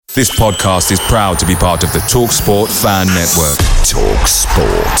This podcast is proud to be part of the TalkSport Fan Network.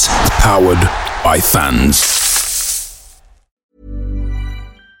 TalkSport. Powered by fans.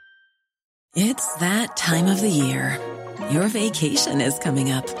 It's that time of the year. Your vacation is coming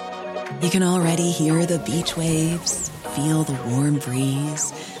up. You can already hear the beach waves, feel the warm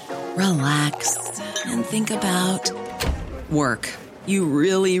breeze, relax, and think about work. You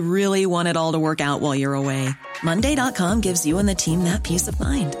really, really want it all to work out while you're away. Monday.com gives you and the team that peace of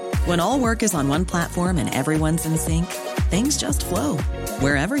mind. When all work is on one platform and everyone's in sync, things just flow.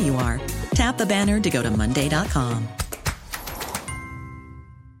 Wherever you are, tap the banner to go to Monday.com.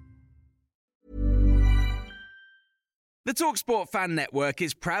 The TalkSport Fan Network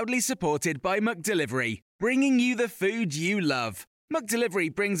is proudly supported by McDelivery, bringing you the food you love.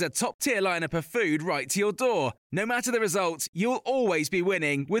 McDelivery brings a top-tier lineup of food right to your door. No matter the result, you'll always be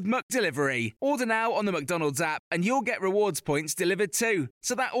winning with McDelivery. Order now on the McDonald's app and you'll get rewards points delivered too.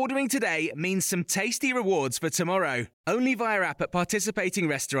 So that ordering today means some tasty rewards for tomorrow. Only via app at participating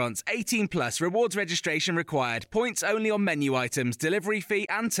restaurants. 18 plus. Rewards registration required. Points only on menu items. Delivery fee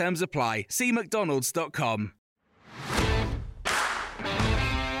and terms apply. See mcdonalds.com.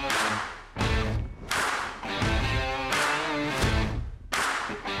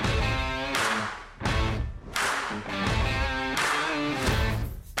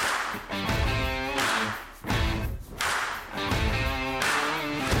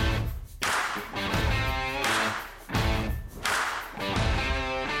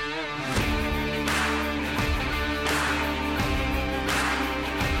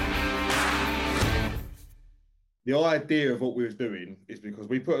 The idea of what we was doing is because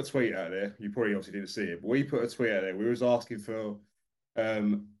we put a tweet out there. You probably obviously didn't see it, but we put a tweet out there. We was asking for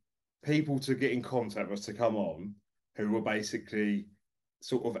people to get in contact with us to come on who were basically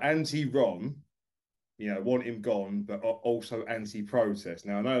sort of anti-Ron, want him gone, but also anti-protest.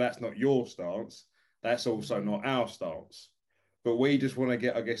 Now, I know that's not your stance. That's also not our stance. But we just want to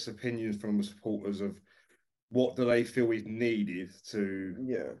get, I guess, opinions from the supporters of what do they feel is needed to...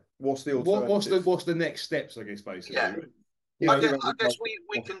 Yeah. What's the alternative? What's the next steps, I guess, basically? Yeah. I guess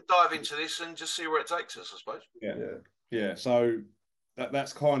we can dive into this and just see where it takes us, I suppose. Yeah. So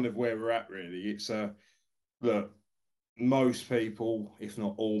that's kind of where we're at, really. It's look, most people, if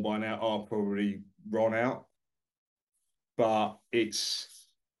not all by now, are probably run out. But it's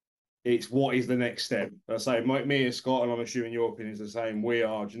what is the next step? I say, me and Scott, and I'm assuming your opinion is the same. We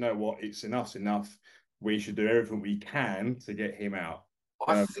are, do you know what? It's enough's enough. We should do everything we can to get him out.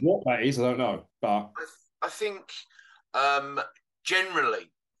 What that is, I don't know. But I think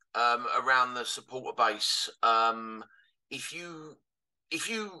generally around the supporter base, if you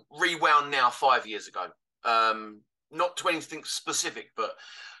rewound now 5 years ago, not to anything specific, but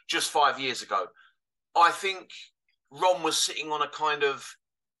just 5 years ago, I think Ron was sitting on a kind of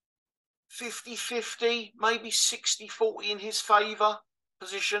 50-50, maybe 60-40 in his favour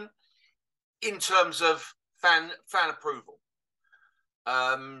position in terms of fan approval.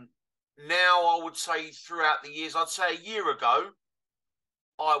 Now I would say throughout the years, I'd say a year ago,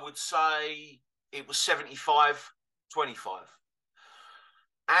 I would say it was 75-25.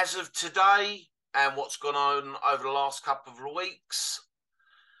 As of today and what's gone on over the last couple of weeks,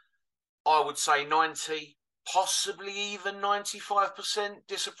 I would say 90, possibly even 95%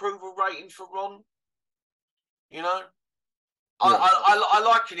 disapproval rating for Ron. I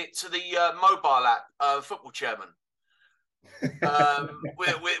liken it to the mobile app, Football Chairman.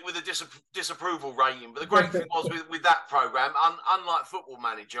 With a disapproval rating. But the great thing was with that program, unlike Football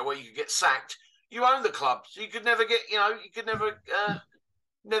Manager, where you could get sacked, you own the club, so you could never get,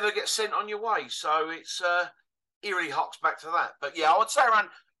 never get sent on your way. So it's eerily harks back to that. But yeah, I would say around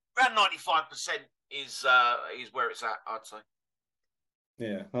 95% is where it's at. I'd say.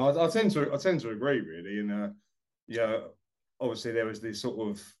 Yeah, I tend to agree, really, and obviously there was this sort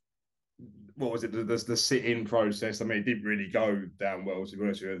of. What was it? The sit-in process. I mean, it didn't really go down well. To be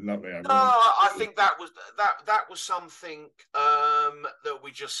honest with you, I think that was something that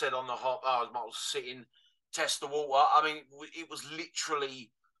we just said on the hop. I was sit-in, test the water. I mean, it was literally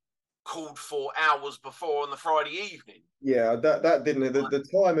called for hours before on the Friday evening. Yeah, that didn't. The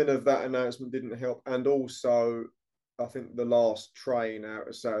timing of that announcement didn't help, and also, I think the last train out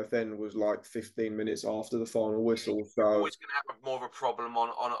of Southend was like 15 minutes after the final whistle. So always going to have more of a problem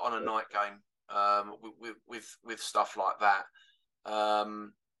on a night game with stuff like that.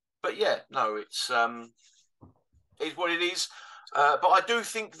 But yeah, no, it's what it is. But I do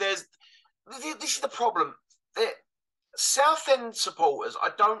think this is the problem. Southend supporters, I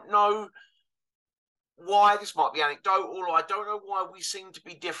don't know why, this might be anecdotal, or I don't know why we seem to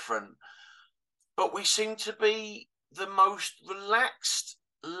be different, but we seem to be the most relaxed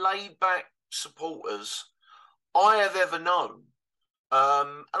laid-back supporters I have ever known.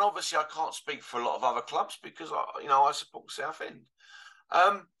 And obviously, I can't speak for a lot of other clubs because I support Southend.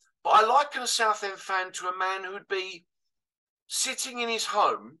 But I liken a Southend fan to a man who'd be sitting in his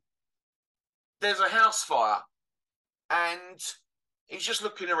home. There's a house fire, and he's just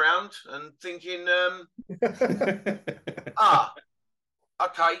looking around and thinking,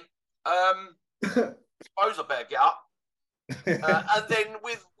 okay, suppose I better get up. And then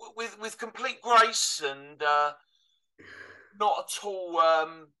with complete grace and not at all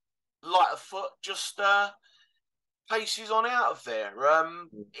light of foot, just paces on out of there.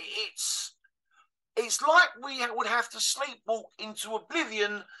 It's like we would have to sleepwalk into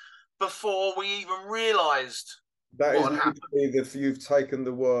oblivion before we even realised That is what happened. You've taken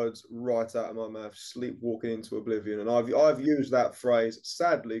the words right out of my mouth. Sleepwalking into oblivion, and I've used that phrase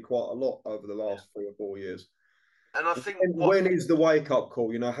sadly quite a lot over the last 3 or 4 years. And I think when is the wake up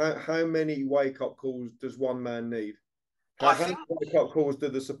call? How many wake up calls does one man need? How many wake up calls do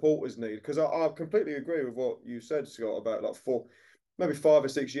the supporters need? Because I completely agree with what you said, Scott, about maybe 5 or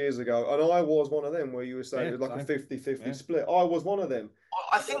 6 years ago, and I was one of them where you were saying it was like a 50-50 split. I was one of them.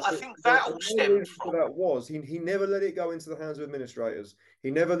 I think that all stemmed from that was he never let it go into the hands of administrators.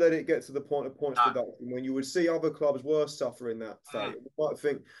 He never let it get to the point of points deduction. When you would see other clubs were suffering that fate, you might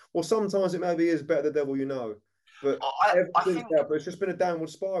think, well, sometimes it maybe is better the devil you know. But but it's just been a downward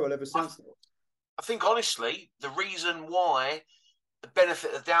spiral ever since. I think honestly, the reason why the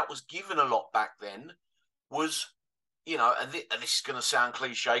benefit of the doubt was given a lot back then was, and this is going to sound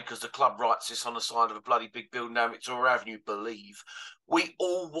cliche because the club writes this on the side of a bloody big building down Victoria Avenue, believe. We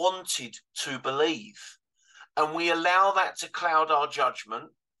all wanted to believe. And we allow that to cloud our judgment,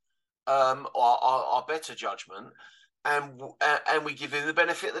 our better judgment, and we give him the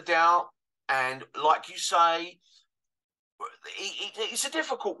benefit of the doubt. And like you say, it's a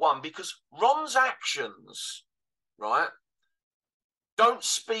difficult one because Ron's actions, right, don't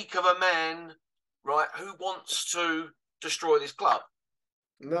speak of a man, right, who wants to destroy this club.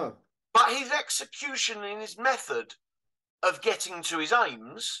 No. But his execution and his method of getting to his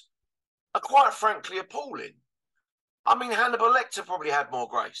aims are quite frankly appalling. I mean, Hannibal Lecter probably had more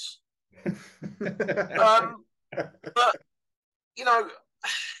grace. But,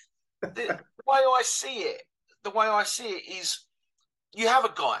 the way I see it is you have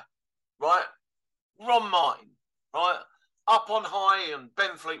a guy, right, Ron Martin, right, up on high on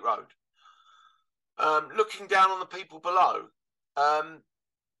Benfleet Road, looking down on the people below. And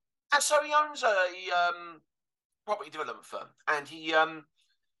so he owns a property development firm, and he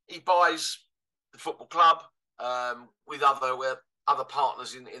buys the football club with other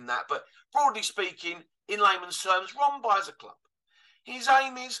partners in that. But broadly speaking, in layman's terms, Ron buys a club. His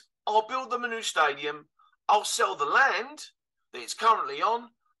aim is, I'll build them a new stadium, I'll sell the land that it's currently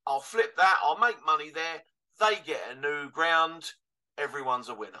on, I'll flip that, I'll make money there, they get a new ground, everyone's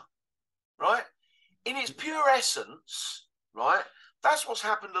a winner, right? In its pure essence, right, that's what's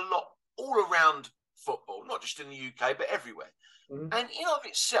happened a lot all around football, not just in the UK, but everywhere. Mm-hmm. And in of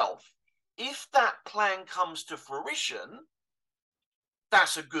itself, if that plan comes to fruition,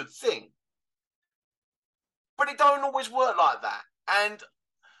 that's a good thing. But it don't always work like that. And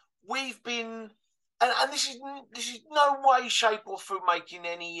we've been, and this is no way, shape or form making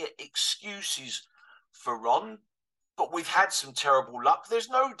any excuses for Ron, but we've had some terrible luck. There's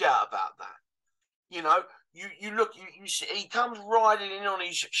no doubt about that. You look, you see, he comes riding in on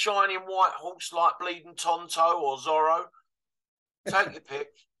his shining white horse like bleeding Tonto or Zorro. Take your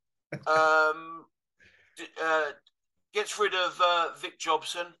pick. Gets rid of Vic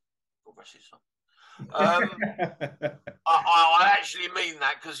Jobson. God rest his soul. I actually mean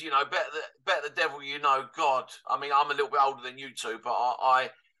that because better the devil you know. God, I mean, I'm a little bit older than you two, but I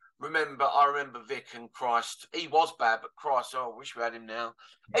remember Vic, and Christ, he was bad, but Christ, I wish we had him now.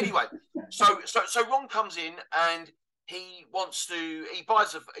 Anyway, so Ron comes in and he buys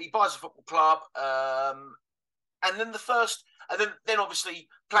a football club, and then obviously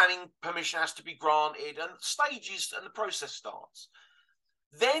planning permission has to be granted, and stages and the process starts.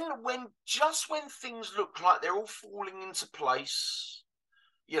 Then when things look like they're all falling into place,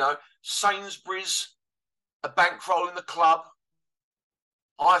 Sainsbury's are bankrolling the club.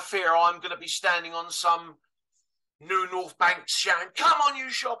 I fear I'm going to be standing on some New North Bank shouting, "Come on, you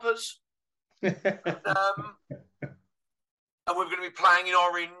shoppers!" And we're going to be playing in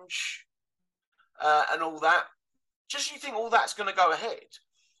orange and all that. Just you think all that's going to go ahead?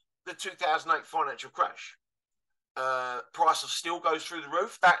 The 2008 financial crash. Price of steel goes through the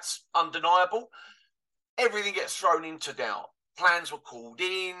roof. That's undeniable. Everything gets thrown into doubt. Plans were called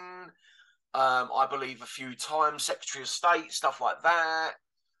in, I believe, a few times. Secretary of State, stuff like that.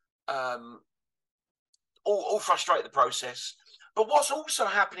 all frustrate the process. But what's also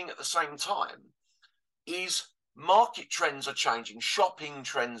happening at the same time is market trends are changing, shopping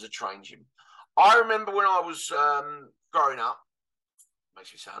trends are changing. I remember when I was growing up,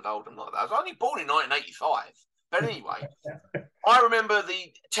 makes me sound old, I'm like that. I was only born in 1985. But anyway, I remember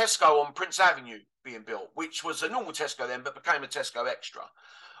the Tesco on Prince Avenue being built, which was a normal Tesco then, but became a Tesco Extra.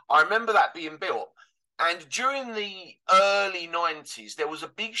 I remember that being built. And during the early 90s, there was a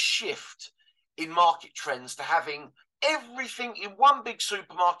big shift in market trends to having everything in one big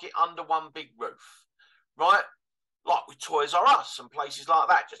supermarket under one big roof, right? Like with Toys R Us and places like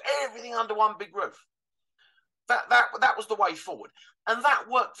that, just everything under one big roof. That was the way forward. And that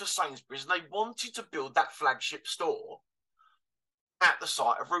worked for Sainsbury's. And they wanted to build that flagship store at the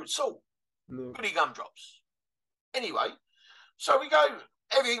site of Root Salt. Goody gumdrops. Anyway, so we go,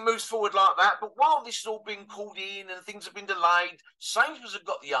 everything moves forward like that. But while this has all been called in and things have been delayed, Sainsbury's have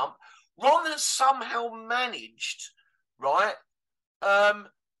got the ump. Ron has somehow managed, right,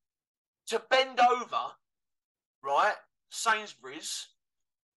 to bend over, right, Sainsbury's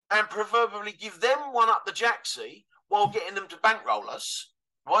and proverbially give them one up the jacksie while getting them to bankroll us,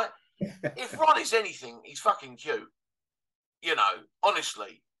 right? If Ron is anything, he's fucking cute. You know,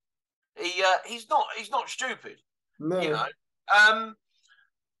 honestly. He's not stupid. No. You know.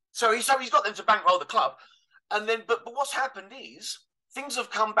 So he's got them to bankroll the club. And then but what's happened is things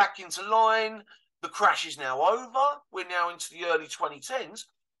have come back into line. The crash is now over. We're now into the early 2010s.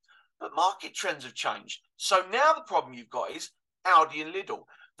 But market trends have changed. So now the problem you've got is Aldi and Lidl.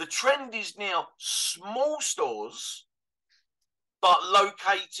 The trend is now small stores, but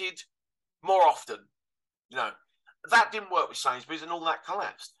located more often. You know, that didn't work with Sainsbury's and all that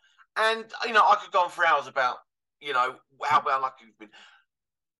collapsed. And, you know, I could go on for hours about, you know, how unlucky we've been.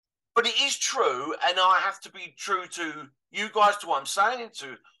 But it is true, and I have to be true to you guys, to what I'm saying, and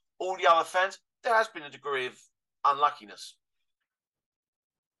to all the other fans. There has been a degree of unluckiness.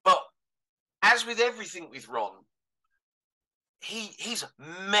 But as with everything with Ron, his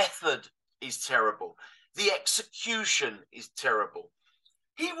method is terrible. The execution is terrible.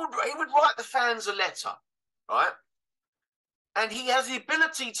 He would write the fans a letter, right? And he has the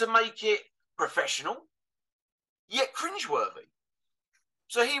ability to make it professional, yet cringeworthy.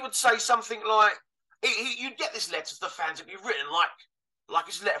 So he would say something like, you'd get this letter to the fans, it'd be written like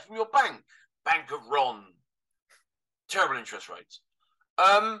it's a letter from your bank. Bank of Ron. Terrible interest rates.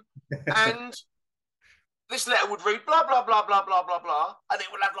 And this letter would read blah, blah, blah, blah, blah, blah, blah. And it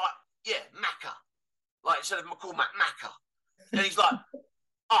would have Macca. Like instead of McCormack, Macca. And he's like,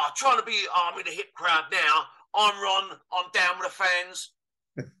 trying to be, I'm in a hip crowd now. I'm Ron, I'm down with the fans.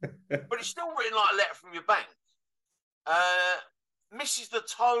 But it's still written like a letter from your bank. Misses the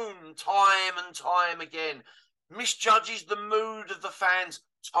tone time and time again. Misjudges the mood of the fans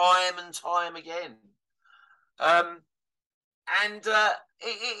time and time again.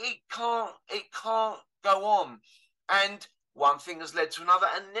 It can't go on. And one thing has led to another.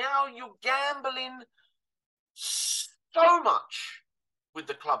 And now you're gambling so much with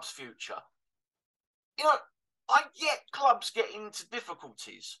the club's future. You know, I get clubs get into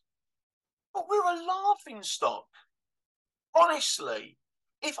difficulties, but we're a laughing stock. Honestly,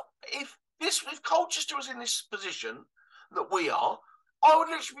 if Colchester was in this position that we are, I would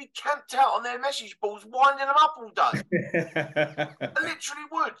literally be camped out on their message boards, winding them up all day. I literally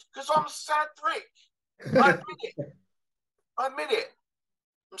would, because I'm a sad prick. I admit it.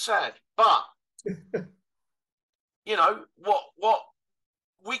 I'm sad, but you know what?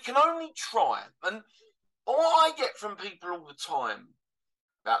 We can only try, and all I get from people all the time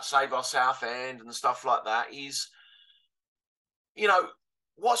about Save Our Southend and stuff like that is, you know,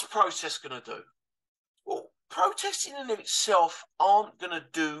 what's protest going to do? Well, protesting in itself aren't going to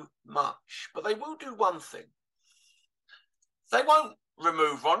do much, but they will do one thing. They won't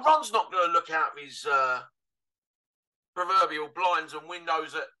remove Ron. Ron's not going to look out of his proverbial blinds and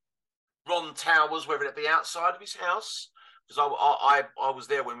windows at Ron Towers, whether it be outside of his house. Because I was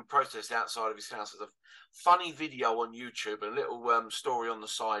there when we protested outside of his house. There's a funny video on YouTube, a little story on the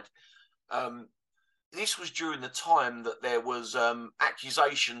side. This was during the time that there was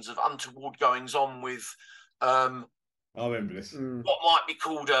accusations of untoward goings on with I remember this. What might be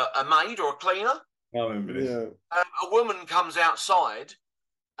called a maid or a cleaner. I remember this. Yeah. A woman comes outside,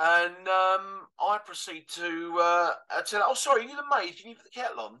 and I proceed to tell her, "Oh, sorry, are you the maid? Can you put the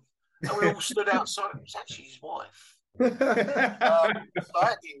kettle on?" And we all stood outside. It was actually his wife. So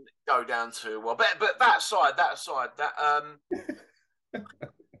that didn't go down too well. But that side.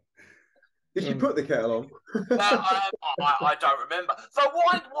 Did you put the kettle on? I don't remember. So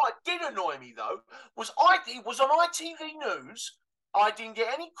what did annoy me though was it was on ITV News. I didn't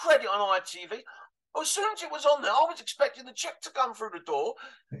get any credit on ITV. As soon as it was on there, I was expecting the cheque to come through the door,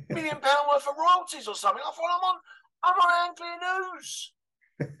 £1 million worth of royalties or something. I thought I'm on Anglia News.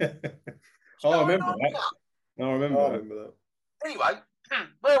 I remember that. I remember that. Anyway,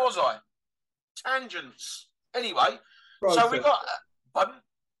 where was I? Tangents. Anyway, Protest. so we got.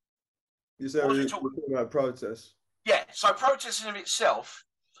 You said we were talking about protests. Yeah, so protesting of itself.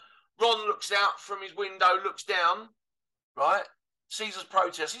 Ron looks out from his window, looks down, right? Sees us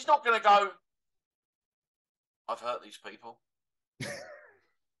protest. He's not going to go, I've hurt these people. It's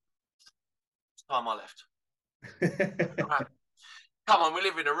time I left. Right. Come on, we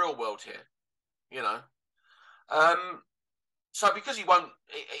live in a real world here, you know. So because he won't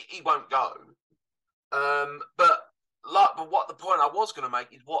go. But what the point I was going to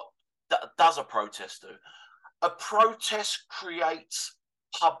make is what does a protest do? A protest creates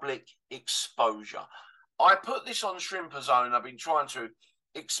public exposure. I put this on Shrimper Zone. I've been trying to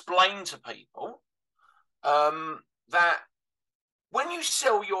explain to people that when you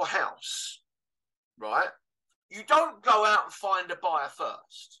sell your house, right, you don't go out and find a buyer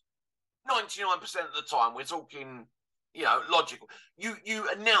first. 99% of the time, we're talking, you know, logical. You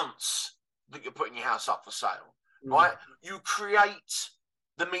announce that you're putting your house up for sale, right? You create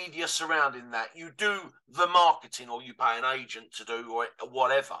the media surrounding that. You do the marketing, or you pay an agent to do, or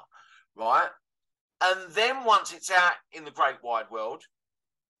whatever, right? And then once it's out in the great wide world,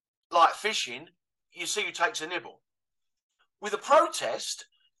 like fishing, you see who takes a nibble. With a protest,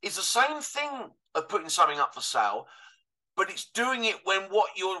 it's the same thing of putting something up for sale, but it's doing it when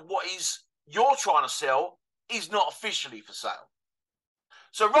what you're trying to sell is not officially for sale.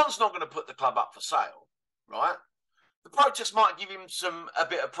 So Ron's not going to put the club up for sale, right? The protest might give him a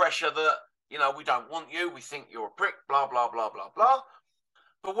bit of pressure that, you know, we don't want you, we think you're a prick, blah, blah, blah, blah, blah.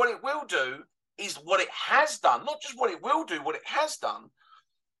 But what it will do is what it has done, not just what it will do, what it has done,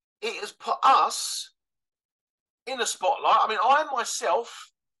 it has put us in a spotlight. I mean, I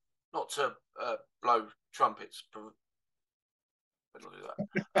myself, not to blow trumpets, but not do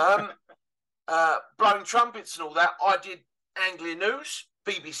that. Blowing trumpets and all that, I did Anglia News,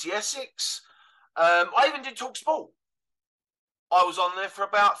 BBC Essex. I even did Talk Sport. I was on there for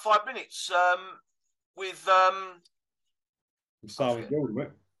about 5 minutes with Simon Gordon, mate.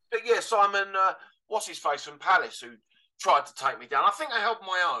 But yeah, Simon, what's his face from Palace, who tried to take me down. I think I held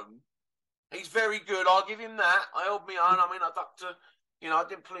my own. He's very good. I'll give him that. I held my own. I mean, I ducked I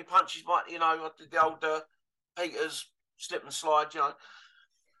didn't pull any punches, but, you know, I did the old Peters slip and slide, you know.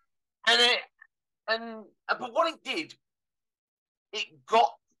 But what it did, it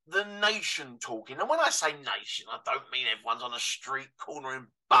got the nation talking. And when I say nation, I don't mean everyone's on a street corner in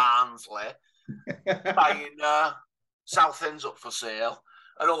Barnsley saying Southend's up for sale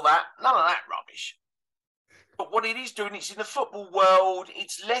and all that. None of that rubbish. But what it is doing, it's in the football world.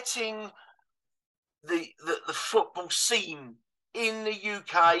 It's letting the football scene in the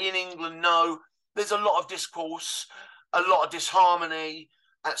UK, in England, know there's a lot of discourse, a lot of disharmony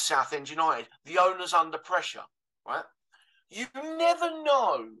at Southend United. The owner's under pressure, right? You never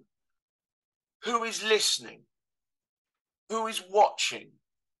know who is listening, who is watching,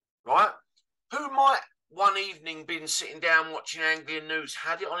 right? Who might one evening been sitting down watching Anglian News,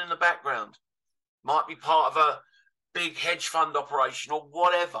 had it on in the background, might be part of a big hedge fund operation or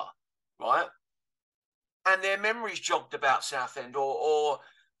whatever, right? And their memories jogged about Southend, or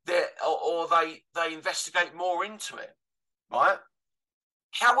they investigate more into it, right?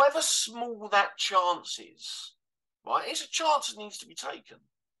 However small that chance is, right? It's a chance that needs to be taken.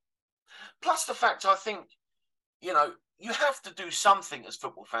 Plus the fact, I think, you know, you have to do something as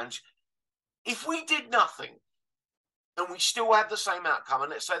football fans. If we did nothing and we still had the same outcome,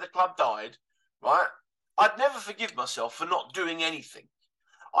 and let's say the club died, right? I'd never forgive myself for not doing anything.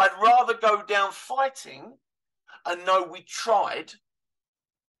 I'd rather go down fighting and know we tried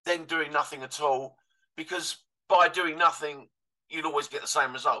than doing nothing at all, because by doing nothing, you'd always get the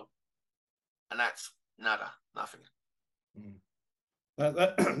same result. And that's nada, nothing.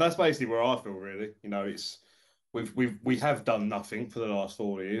 That's basically where I feel, really. You know, it's we have done nothing for the last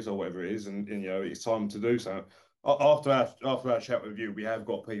 4 years or whatever it is, and you know, it's time to do so. After our chat with you, we have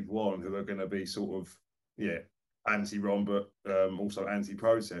got people on who are going to be sort of anti-Ron, but also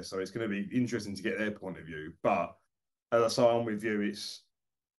anti-protest. So it's going to be interesting to get their point of view. But as I say, I'm with you. It's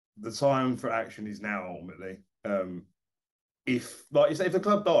the time for action is now. Ultimately, if the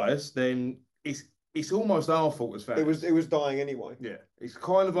club dies, then it's almost our fault as fans. It was dying anyway. Yeah, it's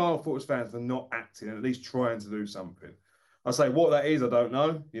kind of our fault as fans for not acting and at least trying to do something. I say what that is, I don't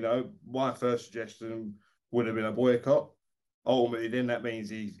know. You know, my first suggestion would have been a boycott. ultimately, then that means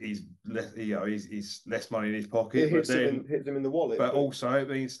he's less, he's less money in his pocket. It But hits him in the wallet. But also, it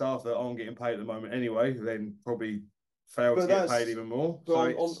means staff that aren't getting paid at the moment anyway, then probably fail to get paid even more.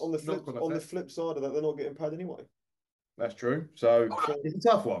 But so on the flip side of that, they're not getting paid anyway. That's true. So it's a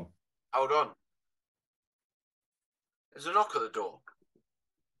tough one. Hold on. There's a knock at the door.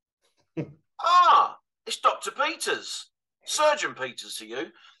 It's Dr. Peters. Surgeon Peters to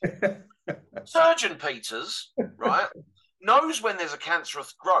you. Surgeon Peters, right, knows when there's a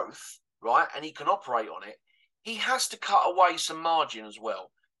cancerous growth, right, and he can operate on it. He has to cut away some margin as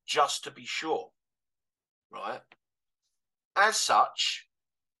well, just to be sure, right? As such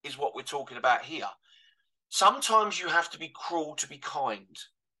is what we're talking about here. Sometimes you have to be cruel to be kind,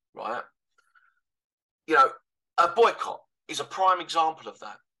 right? You know, a boycott is a prime example of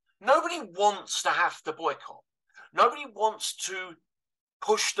that. Nobody wants to have to boycott. Nobody wants to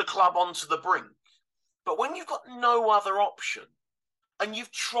push the club onto the brink. But when you've got no other option and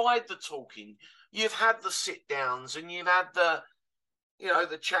you've tried the talking, you've had the sit downs and you've had the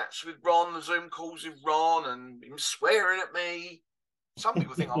chats with Ron, the Zoom calls with Ron and him swearing at me. Some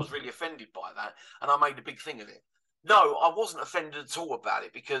people think I was really offended by that and I made a big thing of it. No, I wasn't offended at all about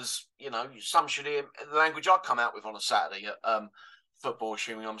it because, some should hear the language I come out with on a Saturday at football,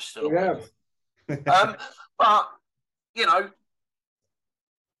 assuming I'm still awake. But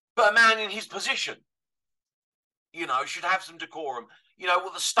a man in his position, should have some decorum.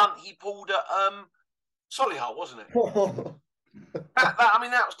 The stunt he pulled at Solihull, wasn't it?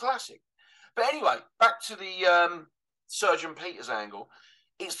 that was classic. But anyway, back to the Surgeon Peters angle.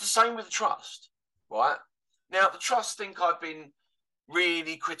 It's the same with the Trust, right? Now, the Trust think I've been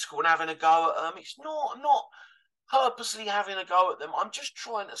really critical and having a go at them. It's not purposely having a go at them. I'm just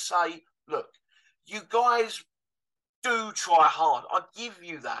trying to say, look, you guys do try hard. I give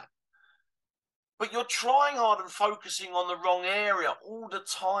you that. But you're trying hard and focusing on the wrong area all the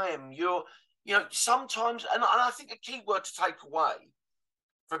time. Sometimes, and I think a key word to take away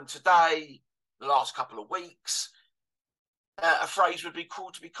from today, the last couple of weeks, a phrase would be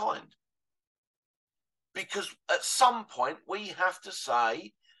cruel to be kind. Because at some point we have to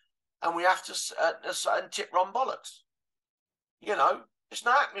say, and we have to and tip Ron bollocks. It's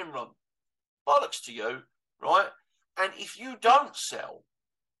not happening, Ron. Bollocks to you, right? And if you don't sell,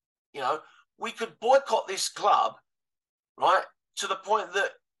 we could boycott this club, right, to the point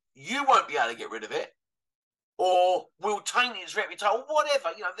that you won't be able to get rid of it, or we'll taint its reputation, or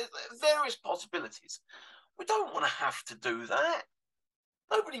whatever. There's various possibilities. We don't want to have to do that.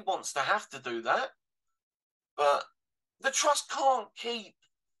 Nobody wants to have to do that. But the Trust can't keep,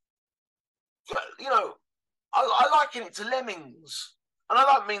 I liken it to lemmings. And I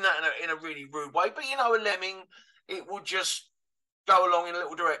don't mean that in a really rude way, but a lemming, it will just go along in a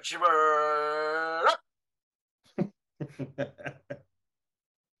little direction.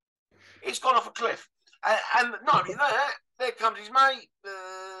 It's gone off a cliff. And not only that, there comes his mate.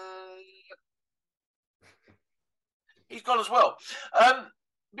 He's gone as well.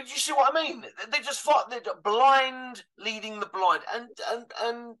 But you see what I mean? They just fight. They're blind leading the blind, and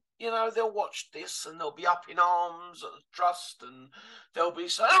they'll watch this and they'll be up in arms at the Trust, and they'll be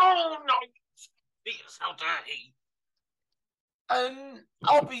saying, "Oh no, it's so dirty." And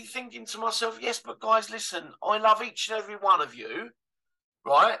I'll be thinking to myself, "Yes, but guys, listen. I love each and every one of you,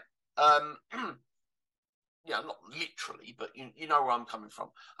 right? Not literally, but you know where I'm coming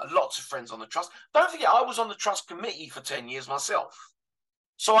from. Lots of friends on the Trust. Don't forget, I was on the Trust committee for 10 years myself.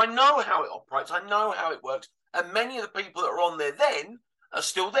 So I know how it operates. I know how it works. And many of the people that are on there then are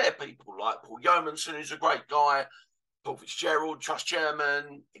still there. People like Paul Yeomanson, who's a great guy, Paul Fitzgerald, Trust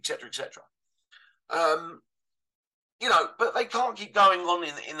chairman, etc., etc. But they can't keep going on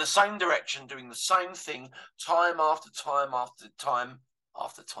in the same direction, doing the same thing time after time after time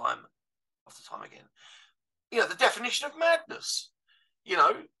after time after time again. The definition of madness.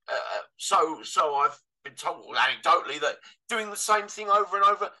 So I've been told anecdotally that doing the same thing over and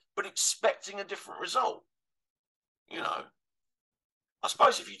over, but expecting a different result. I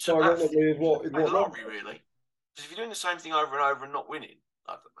suppose if you took that, is what lottery really. Because if you're doing the same thing over and over and not winning,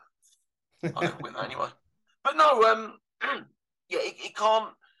 I don't know. I never win that anyway. But no, it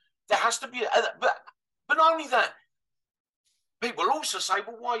can't. There has to be, but not only that. People also say,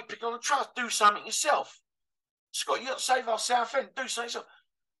 "Well, why are you picking on the Trust? Do something yourself." Scott, you got to save our South End. Do something yourself.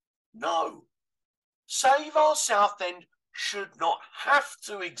 No. Save Our Southend should not have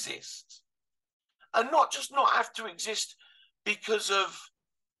to exist. And not just not have to exist because of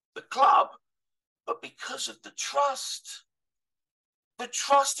the club, but because of the Trust. The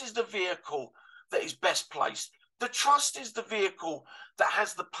Trust is the vehicle that is best placed. The Trust is the vehicle that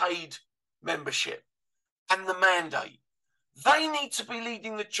has the paid membership and the mandate. They need to be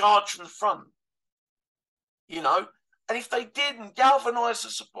leading the charge from the front, you know. And if they did and galvanise the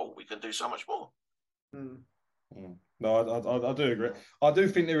support, we can do so much more. No, I do agree. I do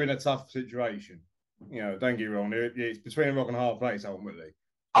think they're in a tough situation. You know, don't get me wrong. It's between a rock and a hard place, ultimately.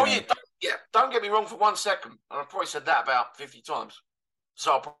 Oh, yeah. Don't get me wrong for 1 second. And I've probably said that about 50 times.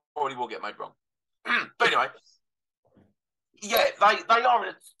 So I probably will get made wrong. But anyway, yeah, they are in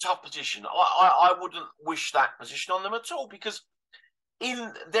a tough position. I wouldn't wish that position on them at all, because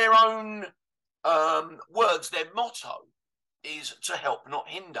in their own words, their motto is to help, not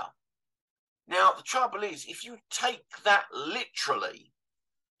hinder. Now, the trouble is, if you take that literally,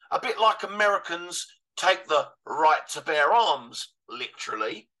 a bit like Americans take the right to bear arms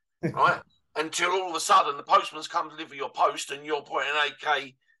literally, right? Until all of a sudden the postman's come to deliver your post and you're pointing an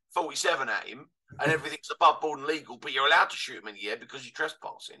AK-47 at him and everything's above board and legal, but you're allowed to shoot him in the air because you're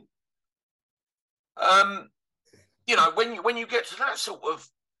trespassing. You know, when you get to that sort of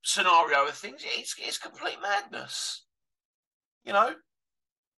scenario of things, it's complete madness. You know,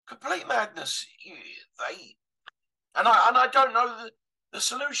 complete madness. I don't know the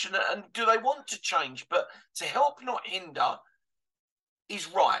solution, and do they want to change? But to help, not hinder,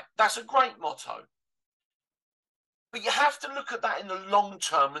 is right. That's a great motto. But you have to look at that in the long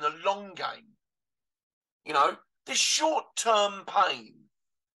term, in the long game. You know, this short-term pain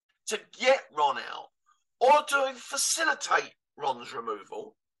to get Ron out or to facilitate Ron's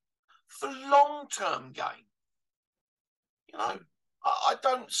removal for long-term gain. You know, I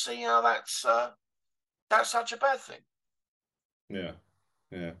don't see how that's such a bad thing.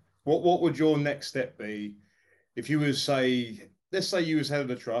 Yeah. What would your next step be if you was let's say you was head of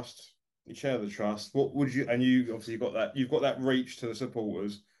the trust, you chair of the trust? What would you? And you obviously you've got that reach to the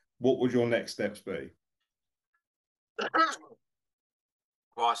supporters. What would your next steps be?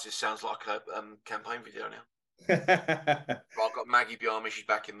 Christ, this sounds like a campaign video now. Well, I've got Maggie behind me. She's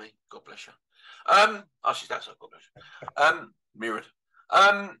backing me. God bless her. She's outside. God bless her. Mirrored.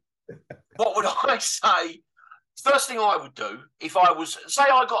 What would I say? First thing I would do, if I was, say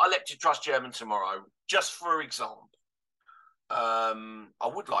I got elected trust chairman tomorrow, just for example, I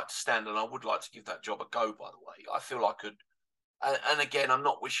would like to stand and I would like to give that job a go, by the way. I feel I could, and again, I'm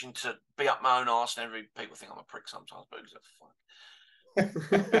not wishing to be up my own arse, and people think I'm a prick sometimes, but who's that for fun?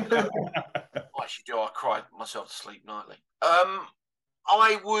 I actually do. I cry myself to sleep nightly.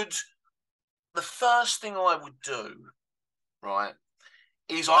 The first thing I would do, right,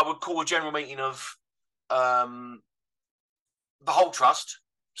 is I would call a general meeting of the whole trust,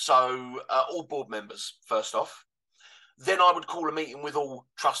 so all board members first off. Then I would call a meeting with all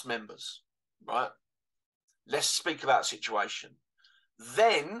trust members, right? Let's speak about the situation.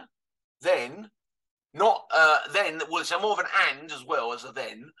 Then, not then. Well, it's more of an and as well as a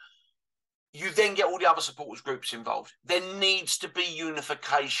then. You then get all the other supporters groups involved. There needs to be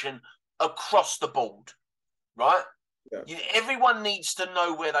unification across the board, right? Yeah. Everyone needs to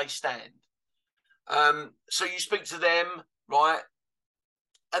know where they stand. So you speak to them, right?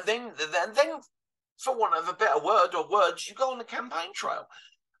 And then, for want of a better word or words, you go on the campaign trail.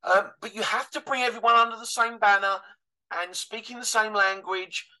 But you have to bring everyone under the same banner and speaking the same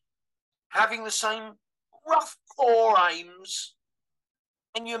language, having the same rough core aims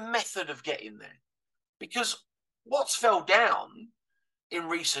and your method of getting there. Because what's fell down in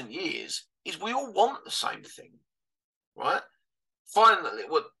recent years is we all want the same thing, right?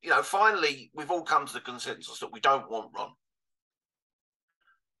 Finally, we've all come to the consensus that we don't want Ron.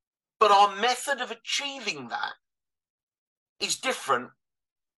 But our method of achieving that is different,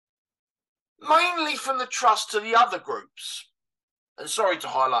 mainly from the trust to the other groups. And sorry to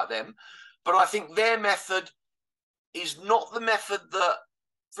highlight them, but I think their method is not the method that,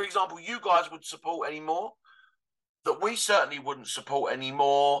 for example, you guys would support anymore, that we certainly wouldn't support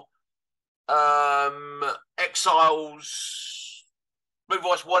anymore. Exiles, Blue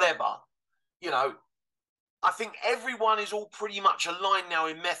Voice, whatever. You know, I think everyone is all pretty much aligned now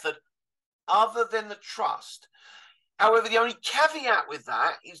in method, other than the trust. However, the only caveat with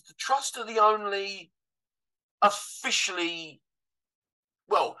that is the trust are the only officially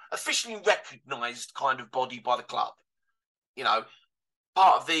recognised kind of body by the club. You know,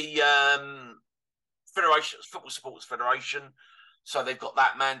 part of the Federation, Football Supporters Federation, so they've got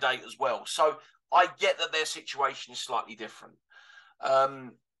that mandate as well. So I get that their situation is slightly different.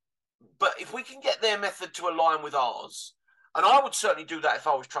 But if we can get their method to align with ours, and I would certainly do that if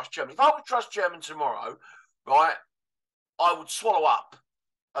I was trust chairman. If I was trust chairman tomorrow, right, I would swallow up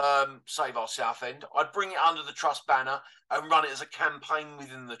Save Our Southend. I'd bring it under the trust banner and run it as a campaign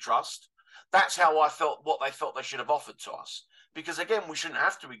within the trust. That's how I felt, what they felt they should have offered to us. Because, again, we shouldn't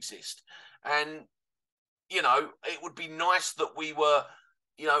have to exist. And, you know, it would be nice that we were,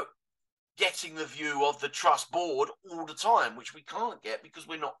 you know, getting the view of the trust board all the time, which we can't get because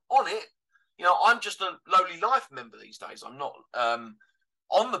we're not on it. You know, I'm just a lowly life member these days. I'm not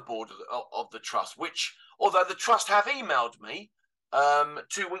on the board of the trust, which, although the trust have emailed me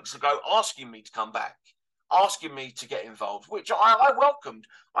 2 weeks ago asking me to come back, asking me to get involved, which I welcomed.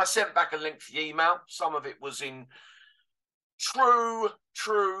 I sent back a lengthy email. Some of it was in true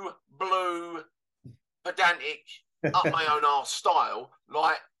blue, pedantic, up my own arse style,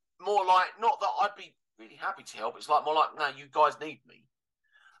 like, more like, not that I'd be really happy to help. It's like more like, no, you guys need me.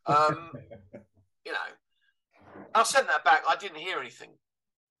 You know, I sent that back. I didn't hear anything.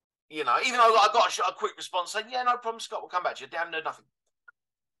 You know, even though I got a quick response saying, yeah, no problem, Scott, we'll come back to you. Damn, no, nothing.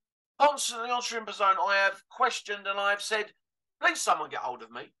 Constantly on Shrimper Zone, I have questioned and I've said, please someone get hold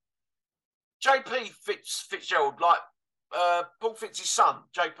of me. JP Fitzgerald, like Paul Fitz's son,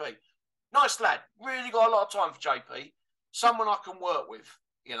 JP. Nice lad. Really got a lot of time for JP. Someone I can work with,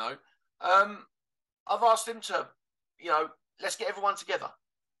 you know. I've asked him to, you know, let's get everyone together.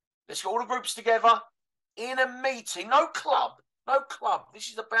 Let's get all the groups together in a meeting. No club. This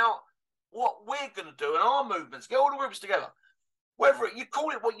is about what we're going to do and our movements. Get all the groups together. Whether you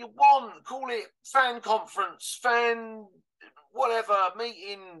call it what you want, call it fan conference, fan whatever,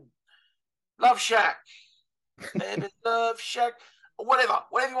 meeting, love shack, love shack, or whatever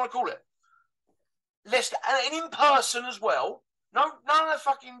you want to call it. Let's, and in person as well. No, none of the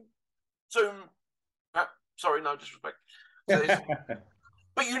fucking Zoom. Sorry, no disrespect.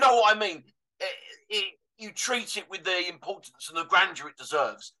 But you know what I mean. You treat it with the importance and the grandeur it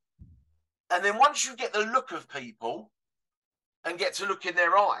deserves. And then once you get the look of people and get to look in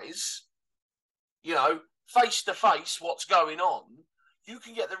their eyes, you know, face to face, what's going on, you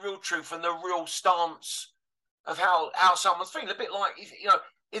can get the real truth and the real stance of how someone's feeling. A bit like, you know,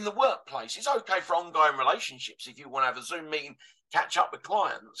 in the workplace, it's okay for ongoing relationships if you want to have a Zoom meeting, catch up with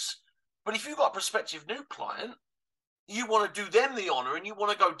clients. But if you've got a prospective new client, you want to do them the honour and you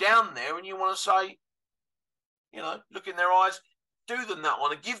want to go down there and you want to say, you know, look in their eyes, do them that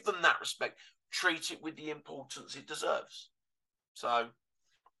honour, give them that respect, treat it with the importance it deserves. So,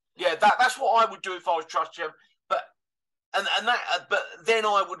 yeah, that's what I would do if I was trust chairman. But then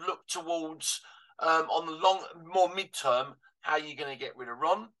I would look towards on the long, more midterm, how you're going to get rid of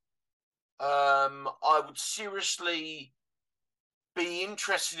Ron. I would seriously be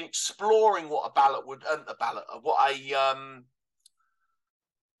interested in exploring what what a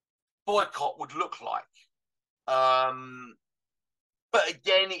boycott would look like. But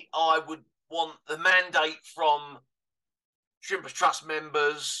again, I would want the mandate from Shrimpers Trust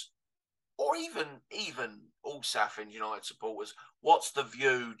members, or even all Southend United supporters. What's the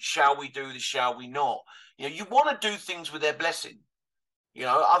view? Shall we do this? Shall we not? You know, you want to do things with their blessing. You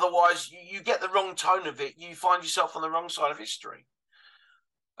know, otherwise you get the wrong tone of it. You find yourself on the wrong side of history.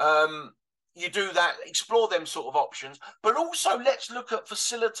 You do that, explore them sort of options, but also let's look at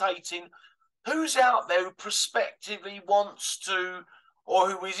facilitating who's out there who prospectively wants to, or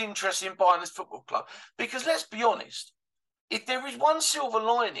who is interested in buying this football club. Because let's be honest, if there is one silver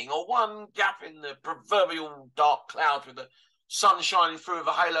lining or one gap in the proverbial dark cloud with the sun shining through with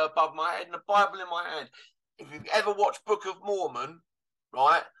a halo above my head and a Bible in my hand, if you've ever watched Book of Mormon,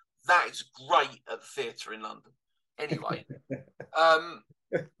 right, that is great at the theatre in London. Anyway,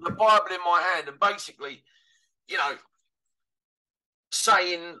 the Bible in my hand, and basically, you know,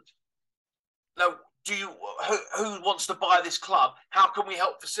 saying, no, who wants to buy this club? How can we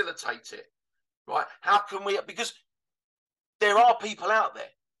help facilitate it? Right? How can we? Because there are people out there.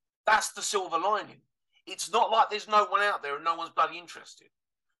 That's the silver lining. It's not like there's no one out there and no one's bloody interested.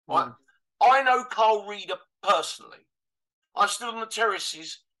 Right? I know Carl Reeder personally. I stood on the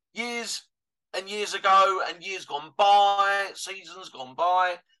terraces years and years ago and years gone by, seasons gone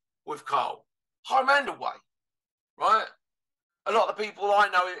by with Carl. Home and away. Right? A lot of the people I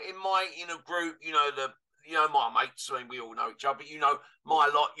know in my inner group, you know, my mates, I mean, we all know each other, but you know, my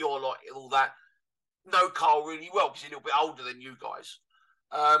lot, your lot, all that, know Carl really well because he's a little bit older than you guys.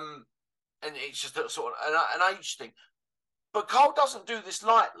 And it's just a sort of an age thing. But Carl doesn't do this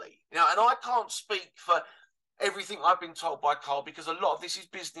lightly, you know, and I can't speak for everything I've been told by Carl because a lot of this is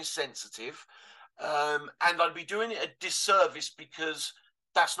business sensitive. And I'd be doing it a disservice because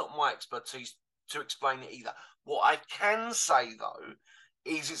that's not my expertise to explain it either. What I can say, though,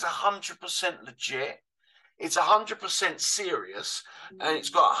 is it's 100% legit, it's 100% serious, and it's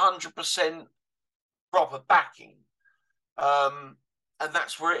got 100% proper backing. And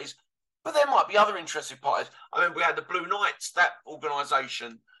that's where it is. But there might be other interested parties. I mean, we had the Blue Knights, that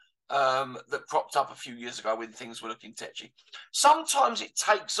organisation that cropped up a few years ago when things were looking tetchy. Sometimes it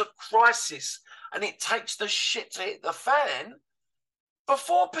takes a crisis and it takes the shit to hit the fan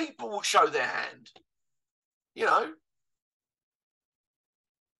before people will show their hand. You know,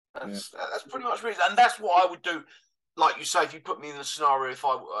 that's pretty much it. And that's what I would do. Like you say, if you put me in the scenario, if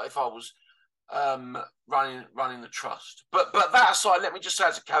I was running the trust. But that aside, let me just say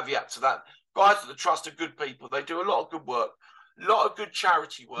as a caveat to that, guys at the trust are good people. They do a lot of good work, a lot of good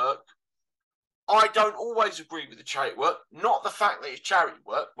charity work. I don't always agree with the charity work. Not the fact that it's charity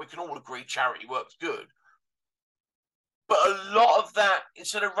work. We can all agree charity work's good. But a lot of that,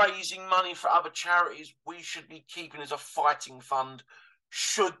 instead of raising money for other charities, we should be keeping as a fighting fund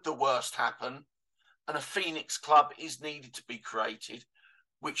should the worst happen. And a Phoenix Club is needed to be created,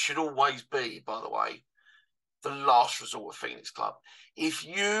 which should always be, by the way, the last resort of Phoenix Club. If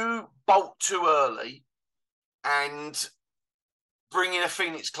you bolt too early and bring in a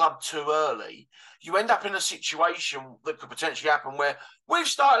Phoenix Club too early, you end up in a situation that could potentially happen where we've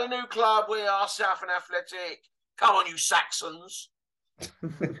started a new club, we are Southern Athletic. Come on, you Saxons.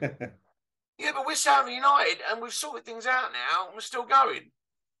 Yeah, but we're Southern United and we've sorted things out now and we're still going.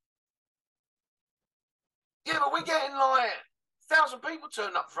 Yeah, but we're getting like 1,000 people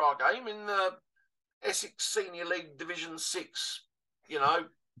turning up for our game in the Essex Senior League Division 6,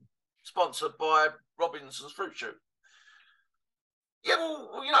 sponsored by Robinson's Fruit Shoot. Yeah,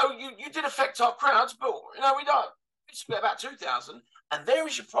 well, you did affect our crowds, but, we don't. It's about 2,000. And there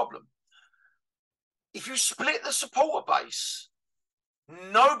is your problem. If you split the supporter base,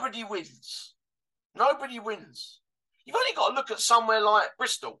 nobody wins. Nobody wins. You've only got to look at somewhere like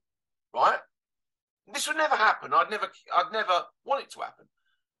Bristol, right? This would never happen. I'd never want it to happen.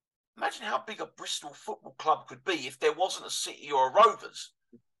 Imagine how big a Bristol Football Club could be if there wasn't a City or a Rovers.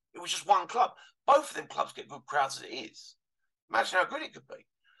 It was just one club. Both of them clubs get good crowds as it is. Imagine how good it could be.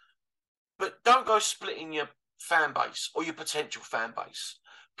 But don't go splitting your fan base or your potential fan base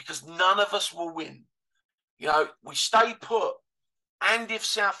because none of us will win. We stay put. And if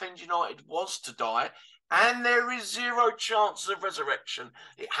Southend United was to die, and there is zero chance of resurrection,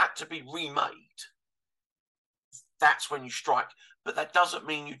 it had to be remade. That's when you strike. But that doesn't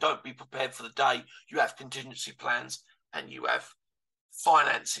mean you don't be prepared for the day. You have contingency plans and you have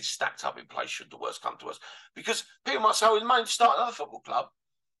finances stacked up in place should the worst come to us. Because people might say, we might start another football club.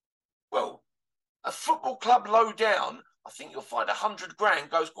 Well, a football club low down, I think you'll find 100 grand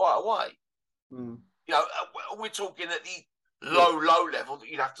goes quite a way. Mm. We're talking at the low level that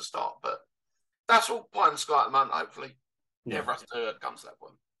you'd have to start. But that's all pie in the sky at the moment, hopefully. Never has to come to that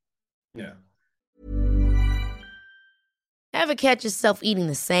point. Yeah. Ever catch yourself eating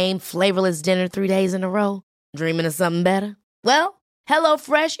the same flavorless dinner 3 days in a row? Dreaming of something better? Well,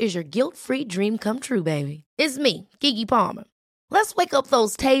 HelloFresh is your guilt-free dream come true, baby. It's me, Keke Palmer. Let's wake up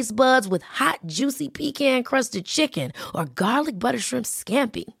those taste buds with hot, juicy pecan-crusted chicken or garlic butter shrimp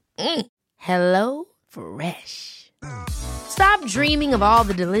scampi. Hello Fresh. Stop dreaming of all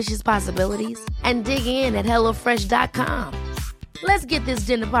the delicious possibilities and dig in at HelloFresh.com. Let's get this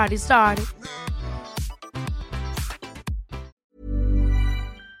dinner party started.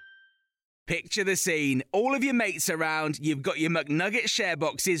 Picture the scene. All of your mates around, you've got your McNugget share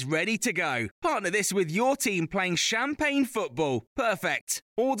boxes ready to go. Partner this with your team playing champagne football. Perfect.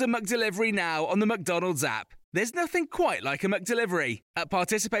 Order McDelivery now on the McDonald's app. There's nothing quite like a McDelivery. At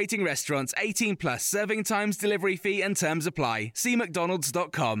participating restaurants, 18 plus, serving times, delivery fee and terms apply. See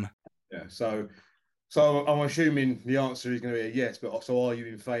mcdonalds.com. Yeah, so I'm assuming the answer is going to be a yes, but also are you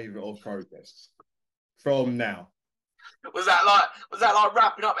in favour of protests from now? Was that like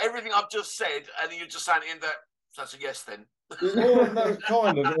wrapping up everything I've just said, and you're just saying that that's a yes then? Well, no,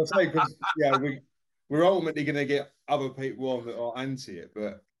 kind of. I say because we're ultimately going to get other people on that are anti it,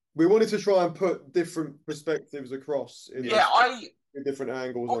 but we wanted to try and put different perspectives across. In different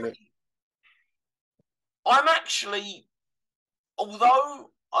angles on it. I'm actually,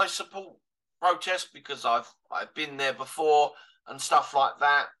 although I support protest because I've been there before and stuff like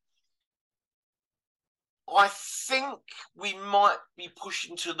that. I think we might be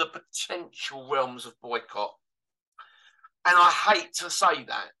pushing to the potential realms of boycott. And I hate to say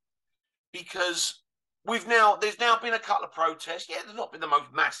that because there's now been a couple of protests. Yeah, there's not been the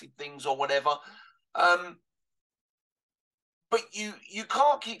most massive things or whatever. But you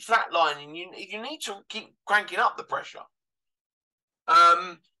can't keep flatlining. You need to keep cranking up the pressure.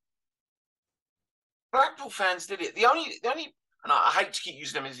 Blackpool fans did it. The only, and I hate to keep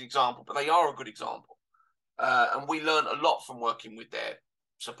using them as an example, but they are a good example. And we learned a lot from working with their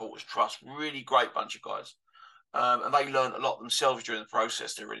supporters trust. Really great bunch of guys. And they learned a lot themselves during the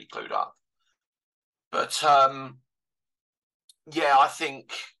process. They're really clued up. But I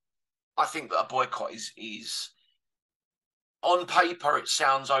think that a boycott is on paper, it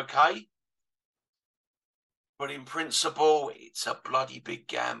sounds okay. But in principle, it's a bloody big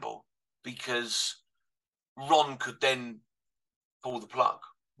gamble because Ron could then pull the plug.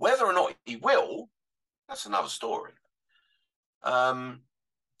 Whether or not he will, that's another story. But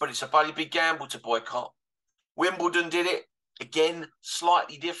it's a bloody big gamble to boycott. Wimbledon did it, again,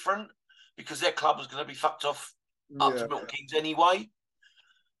 slightly different because their club was going to be fucked off up to Milton Keynes anyway.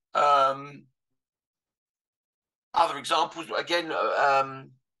 Other examples, again,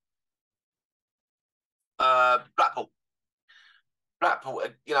 Blackpool. Blackpool,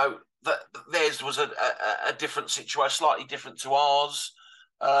 theirs was a different situation, slightly different to ours.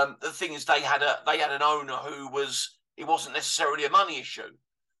 The thing is, they had an owner who it wasn't necessarily a money issue,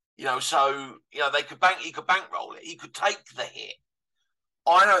 so he could bankroll it, he could take the hit.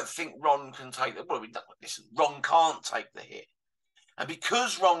 I don't think Ron can take the. Well, listen, Ron can't take the hit, and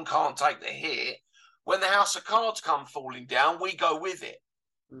because Ron can't take the hit, when the house of cards come falling down, we go with it.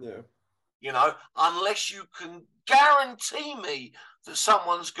 Yeah. Unless you can guarantee me that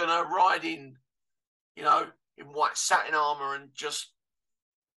someone's going to ride in, in white satin armour and just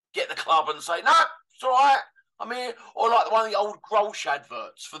get the club and say, no, it's all right, I'm here. Or like one of the old Grolsch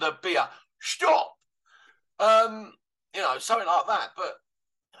adverts for the beer, stop. Something like that. But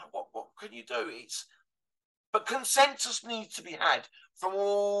what can you do? But consensus needs to be had from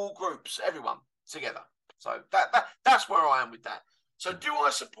all groups, everyone together. So that's where I am with that. So do I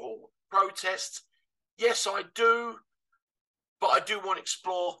support protests? Yes, I do. But I do want to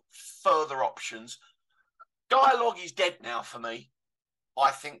explore further options. Dialogue is dead now for me,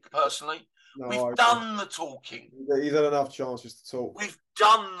 I think, personally. No, We've done the talking. He's had enough chances to talk. We've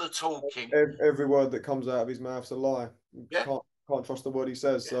done the talking. Every word that comes out of his mouth's a lie. Yeah. Can't trust the word he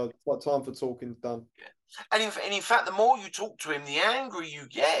says. Yeah. So it's like time for talking's done. Yeah. And in fact, the more you talk to him, the angrier you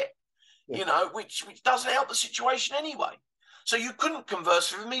get. Yeah. Which doesn't help the situation anyway. So you couldn't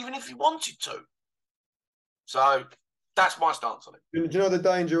converse with him even if you wanted to. So that's my stance on it. Do you know the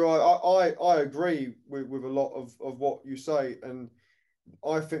danger? I agree with a lot of what you say, and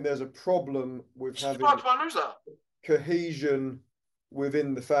I think there's a problem with having cohesion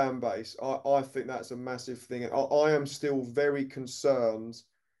within the fan base. I think that's a massive thing. I am still very concerned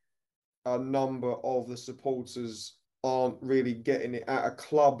a number of the supporters aren't really getting it at a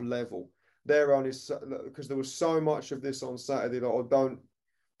club level. They're only because there was so much of this on Saturday, like, oh,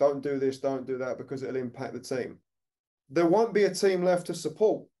 don't do this, don't do that, because it'll impact the team. There won't be a team left to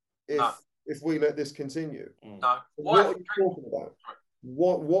support if we let this continue. No. What are you talking about?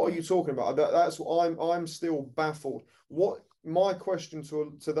 What are you talking about? That's what I'm still baffled. What my question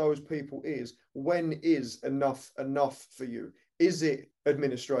to those people is: when is enough for you? Is it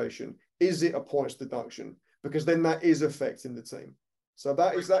administration? Is it a points deduction? Because then that is affecting the team. So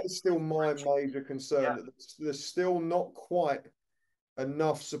that is still my major concern. Yeah. That there's still not quite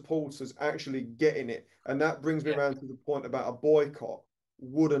enough supporters actually getting it, and that brings me around to the point about a boycott.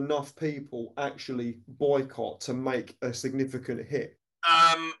 Would enough people actually boycott to make a significant hit?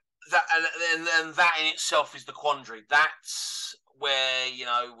 That in itself is the quandary. That's where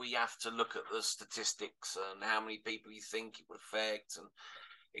we have to look at the statistics and how many people you think it would affect, and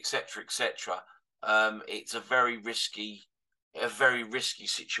etc. etc. It's a very risky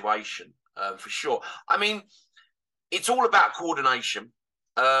situation for sure. I mean, it's all about coordination.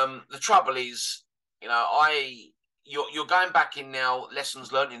 The trouble is, you're going back in now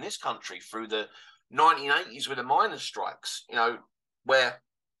lessons learned in this country through the 1980s with the miners' strikes, where,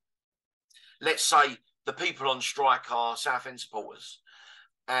 let's say, the people on strike are Southend supporters,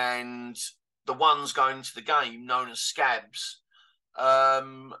 and the ones going to the game, known as scabs,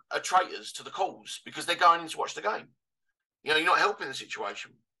 are traitors to the cause because they're going in to watch the game. You're not helping the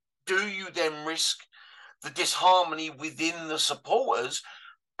situation. Do you then risk the disharmony within the supporters,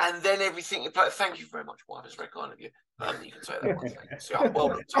 and then everything you play? Thank you very much, wife. It's very kind of you. You can say that. See, I'm well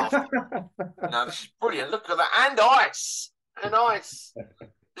looked after. This is brilliant. Look at that. And ice.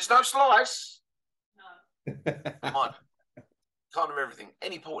 There's no slice. No. Can't have everything.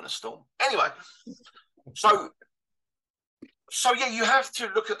 Any port in a storm. Anyway, so yeah, you have to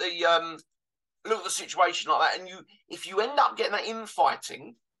look at the situation like that, and if you end up getting that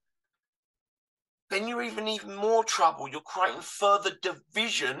infighting, then you're even more trouble. You're creating further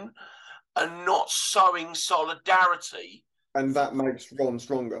division and not sowing solidarity. And that makes Ron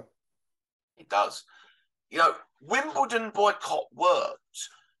stronger. It does. Wimbledon boycott worked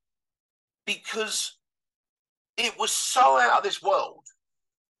because it was so out of this world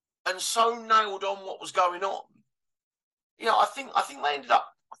and so nailed on what was going on. I think they ended up,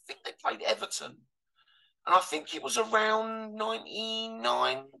 they played Everton, and I think it was around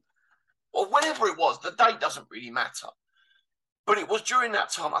 99 or whenever it was. The date doesn't really matter. But it was during that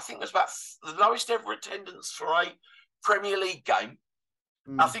time, I think it was about the lowest ever attendance for a Premier League game.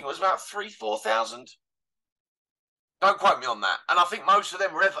 I think it was about 4,000. Don't quote me on that. And I think most of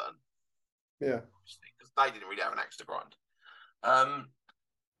them were Everton. Yeah. Because they didn't really have an axe to grind.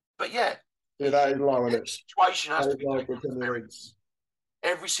 But yeah. Yeah, that is low, isn't Every it? situation has to be low taken on its merits.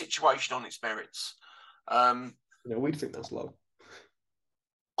 Every situation on its merits. We'd think that's low.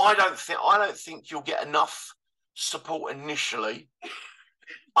 I don't think you'll get enough support initially.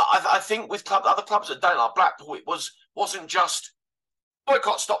 I think with other clubs that don't, like Blackpool, it wasn't just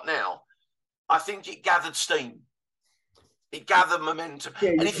boycott, stop now. I think it gathered steam. It gathered momentum. Yeah,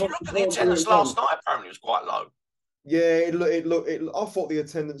 and if you look at the attendance last night, apparently it was quite low. Yeah, I thought the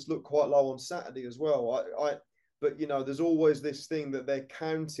attendance looked quite low on Saturday as well. But there's always this thing that they're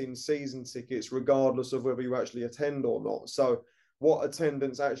counting season tickets regardless of whether you actually attend or not. So what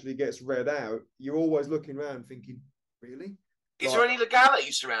attendance actually gets read out, you're always looking around thinking, really? Is there any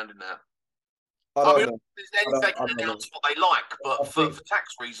legality surrounding that? I don't know. They can announce what they like, but for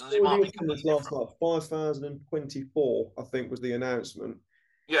tax reasons, it might be completely last different. night, 5,024, I think, was the announcement.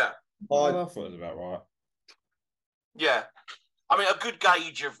 Yeah. I thought it was about right. Yeah. I mean, a good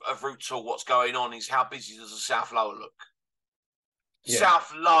gauge of Route Tour, what's going on, is how busy does the South Lower look? Yeah.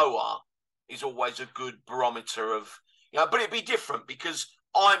 South Lower is always a good barometer of, but it'd be different because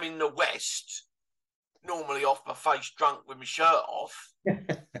I'm in the West, normally off my face drunk with my shirt off.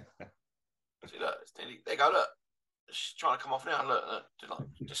 See, look, there you go, look. It's trying to come off now. Look,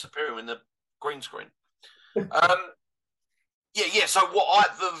 disappearing in the green screen. Yeah. So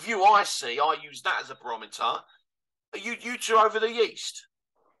the view I see, I use that as a barometer. Are you two over the east?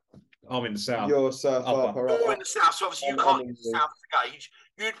 I'm in the south. You're south upper. You're in the south, so obviously you can't use the south gauge.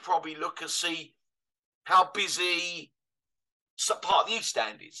 You'd probably look and see how busy part of the east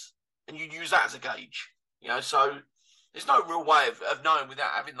stand is, and you'd use that as a gauge. So there's no real way of knowing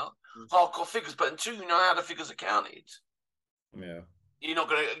without having the hardcore figures. But until you know how the figures are counted, you're not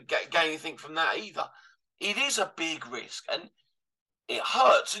going to get anything from that either. It is a big risk, and it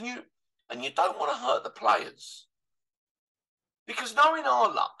hurts, and you don't want to hurt the players. Because knowing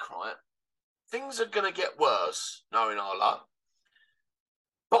our luck, right, things are going to get worse, knowing our luck.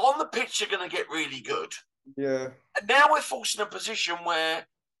 But on the pitch, they're going to get really good. Yeah. And now we're forced in a position where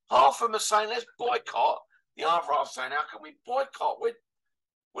half of them are saying, let's boycott. The other half saying, how can we boycott?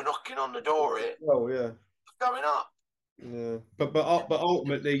 We're knocking on the door here. Oh, yeah. It's going up. Yeah. But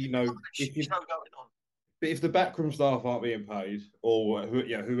ultimately, if the backroom staff aren't being paid, or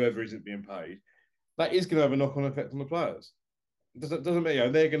whoever isn't being paid, that is going to have a knock-on effect on the players. Doesn't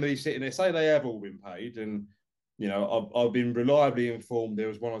mean they're going to be sitting there. Say they have all been paid, and I've been reliably informed there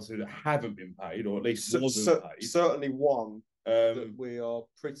was one or two that haven't been paid, or at least wasn't paid. Certainly one that we are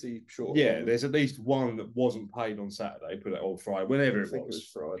pretty sure. Yeah, there's at least one that wasn't paid on Saturday. Put it on Friday, whenever it was.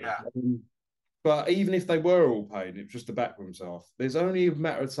 Friday. Yeah. But even if they were all paid, it's just the backroom staff. There's only a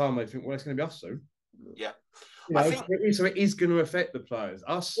matter of time they think, well, it's going to be us soon. Yeah. So it is going to affect the players.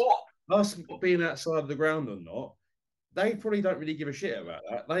 Us being outside of the ground or not, they probably don't really give a shit about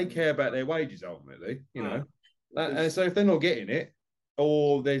that. They care about their wages ultimately, And so if they're not getting it,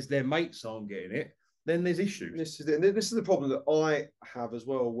 or their mates aren't getting it, then there's issues. This is the problem that I have as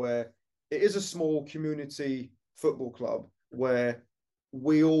well, where it is a small community football club where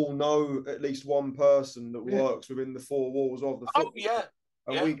we all know at least one person that works within the four walls of the football. Yeah.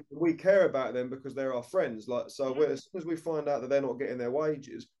 And we care about them because they're our friends. As soon as we find out that they're not getting their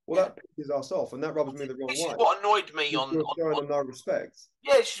wages, that pisses us off, and that rubs me the wrong way. This is what annoyed me on no respect.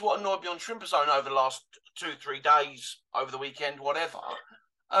 Yeah, this is what annoyed me on Shrimper Zone over the last 2-3 days, over the weekend, whatever.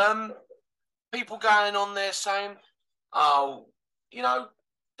 People going on there saying, don't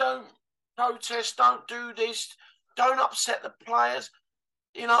protest, don't do this, don't upset the players.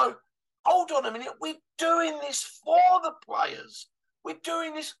 Hold on a minute, we're doing this for the players. We're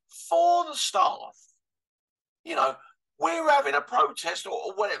doing this for the staff. We're having a protest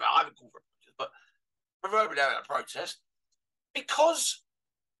or whatever. I haven't called for a protest, but we're having a protest because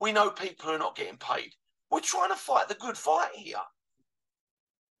we know people are not getting paid. We're trying to fight the good fight here.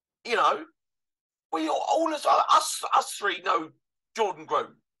 We all us three know Jordan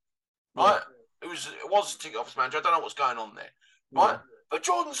Groom, right? Yeah. It was a ticket office manager. I don't know what's going on there, right? Yeah. But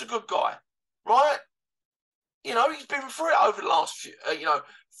Jordan's a good guy, right? He's been through it over the last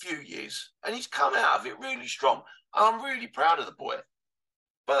few years, and he's come out of it really strong. And I'm really proud of the boy.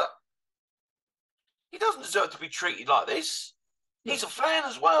 But he doesn't deserve to be treated like this. He's a fan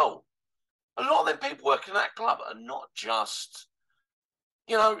as well. A lot of them people working in that club are not just,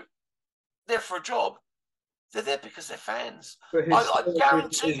 there for a job. They're there because they're fans. I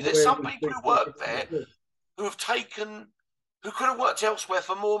guarantee you there's some people who work there who have taken who could have worked elsewhere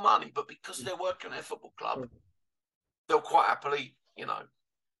for more money, but because they're working at their football club, they'll quite happily, you know.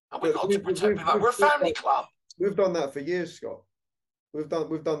 And we've got to protect people. We're a family club. We've done that for years, Scott. We've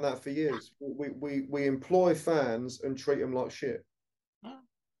done that for years. We employ fans and treat them like shit.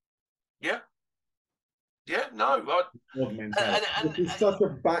 Yeah. Yeah, no. It's such a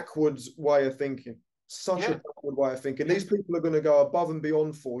backwards way of thinking. Such a backward way of thinking. These people are going to go above and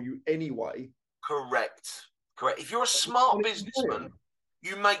beyond for you anyway. Correct. If you're a smart businessman,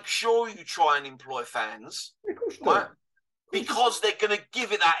 you make sure you try and employ fans, right? Because they're going to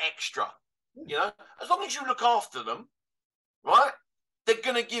give it that extra. You know, as long as you look after them, right? They're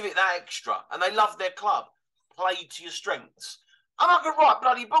going to give it that extra, and they love their club. Play to your strengths. And I could write a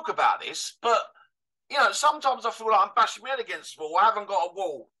bloody book about this, but you know, sometimes I feel like I'm bashing my head against the wall. I haven't got a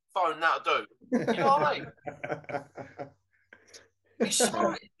wall phone that'll do. You know what I mean? It's so,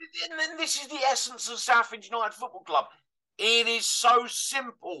 and this is the essence of Southend United Football Club. It is so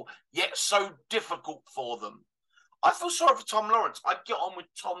simple, yet so difficult for them. I feel sorry for Tom Lawrence. I get on with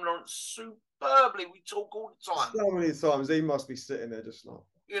Tom Lawrence superbly. We talk all the time. So many times he must be sitting there just like,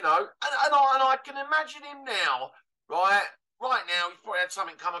 you know, and I can imagine him now, right? Right now, he's probably had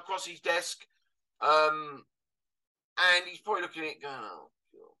something come across his desk, and he's probably looking at it going, oh,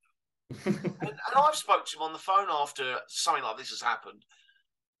 God. and I've spoke to him on the phone after something like this has happened.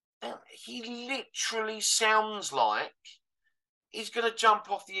 And he literally sounds like he's going to jump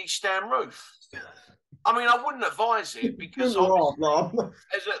off the East Stand roof. I mean, I wouldn't advise it because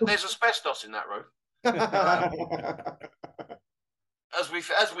there's asbestos in that roof. As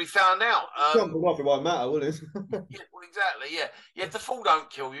we found out. Jumping off, it won't matter, will it? Yeah, well, exactly, yeah. Yeah, if the fall don't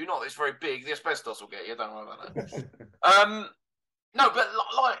kill you, not that it's very big, the asbestos will get you, don't worry about that. No, but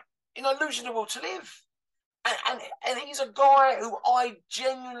like, you know, losing the will to live. And he's a guy who I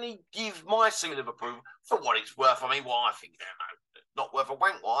genuinely give my seal of approval for what it's worth. I mean, what I think, you know, not worth a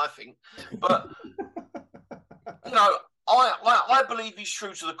wank, what I think. But, you know, I believe he's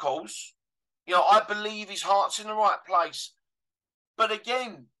true to the cause. You know, I believe his heart's in the right place. But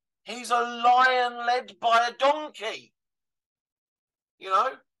again, he's a lion led by a donkey. You know?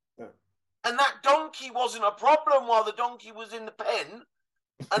 Yeah. And that donkey wasn't a problem while the donkey was in the pen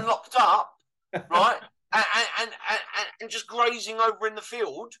and locked up, right? And just grazing over in the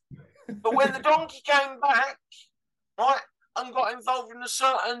field. But when the donkey came back, right, and got involved in a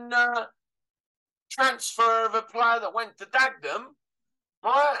certain transfer of a player that went to Dagenham,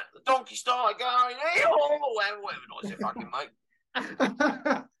 right, the donkey started going, hey, whatever noise it fucking make.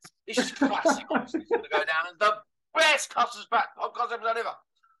 This is classic. It's going to go down as the best Cussers Back podcast episode ever.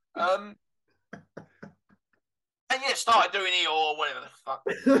 And yeah, started doing it or whatever the fuck.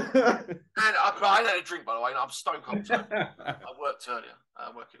 And I had a drink, by the way, and I'm stone cold. So I worked earlier,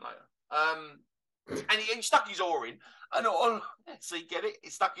 working later. And he stuck his oar in. And so you get it? He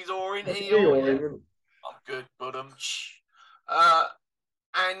stuck his oar in. I'm good, but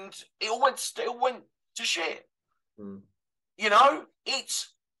and it all went to shit. You know,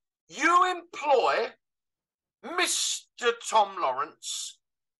 it's you employ Mr. Tom Lawrence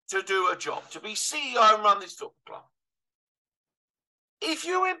to do a job, to be CEO and run this football club. If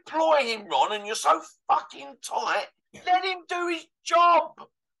you employ him, Ron, and you're so fucking tight, let him do his job.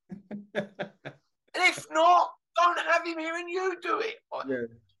 And if not, don't have him here and you do it. Yeah.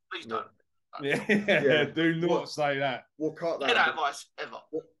 Please don't. Yeah. Do not say that. We'll cut that. Get that advice ever.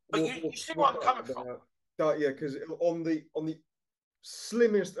 But you see where I'm coming from. Yeah, because on the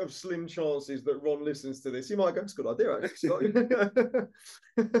slimmest of slim chances that Ron listens to this, he might go, it's a good idea, actually.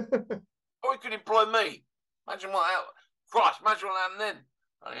 Or he could employ me. Imagine imagine what happened then.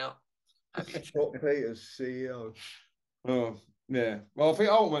 Scott Peters, CEO. Oh, yeah. Well, I think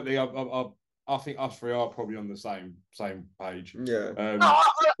ultimately, I think us three are probably on the same page. Yeah.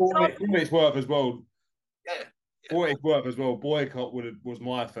 For it's worth as well. Yeah. For it's worth as well, boycott was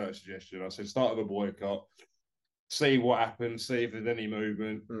my first suggestion. I said start with a boycott, see what happens, see if there's any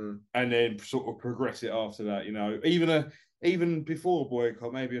movement, and then sort of progress it after that. You know, even before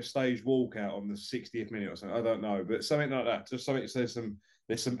boycott, maybe a staged walkout on the 60th minute or something. I don't know, but something like that. Just something that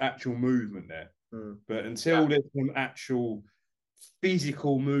there's some actual movement there. But until there's some actual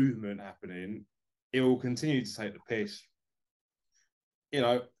physical movement happening, it will continue to take the piss. You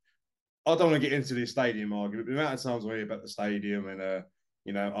know, I don't want to get into this stadium argument, but the amount of times I hear about the stadium and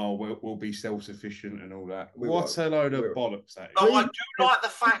you know, we'll be self-sufficient and all that. What a load of bollocks that is. No, I do like the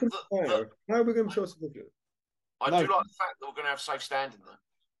fact that how are we going to be self-sufficient? I do like the fact that we're going to have safe standing though.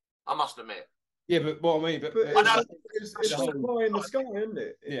 I must admit. Yeah, but what I mean, it's just a pie in the sky, isn't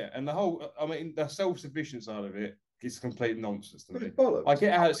it? Yeah, and the self-sufficient side of it is complete nonsense to me. Bollocks. I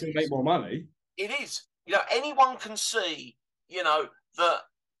get how it's going to make more money. It is. You know, anyone can see you know, that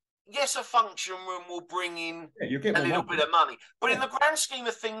yes, a function room will bring in you get a little money. bit of money, but in the grand scheme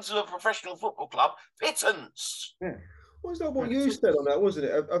of things of a professional football club, pittance. Yeah. Was that what you said on that, wasn't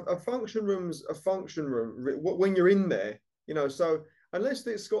it? A function room's a function room when you're in there, you know. So unless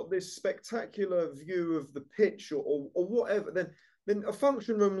it's got this spectacular view of the pitch or whatever, then a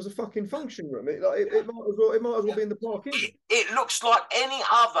function room is a fucking function room. It might as well be in the park. It looks like any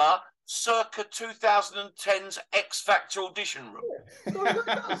other circa 2010's X Factor audition room. Yeah. No, it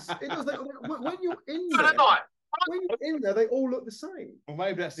does. It does. When you're in For the there, night. when you're in there, they all look the same. Well,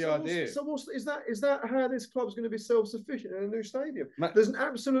 maybe that's the idea. Is that how this club's going to be self-sufficient in a new stadium? There's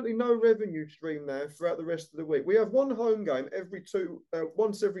absolutely no revenue stream there throughout the rest of the week. We have one home game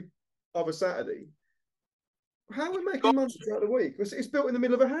once every other Saturday. How are we making money throughout the week? It's built in the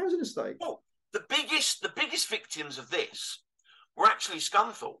middle of a housing estate. Well, the biggest victims of this were actually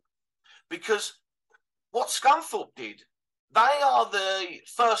Scunthorpe, because what Scunthorpe did, they are the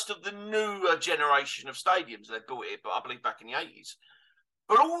first of the newer generation of stadiums. They built it, I believe, back in the 80s.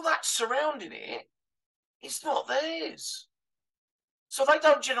 But all that surrounding it, it's not theirs. So they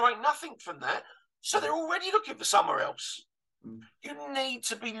don't generate nothing from that. So they're already looking for somewhere else. You need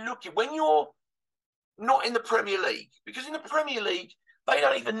to be looking, when you're not in the Premier League, because in the Premier League, they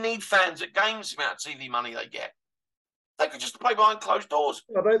don't even need fans at games, the amount of TV money they get. They could just play behind closed doors.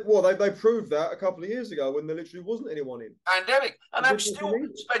 They proved that a couple of years ago when there literally wasn't anyone in. Pandemic. And they're still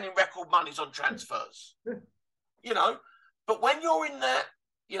spending record monies on transfers. Yeah. You know, but when you're in that,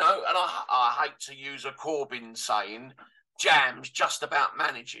 you know, and I hate to use a Corbyn saying, Jam's just about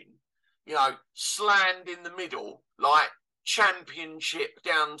managing. You know, slammed in the middle, like Championship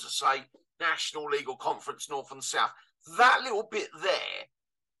down to, say, National League or Conference North and South. That little bit there,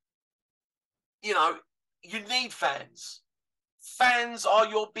 you know, you need fans. Fans are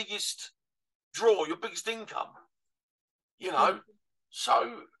your biggest draw, your biggest income. You know,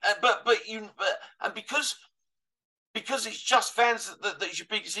 so because it's just fans that's your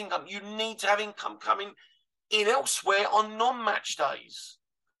biggest income, you need to have income coming in elsewhere on non-match days.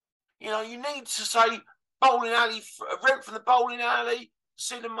 You know, you need to say bowling alley, rent from the bowling alley,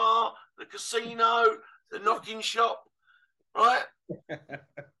 cinema, the casino, the knocking shop, right?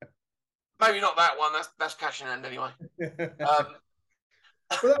 Maybe not that one. That's cash in hand anyway. But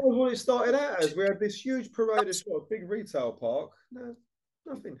that was what it started out as. We had this huge parade of shops, big retail park. No,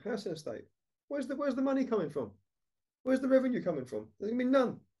 nothing. Housing estate. Where's the money coming from? Where's the revenue coming from? There's gonna be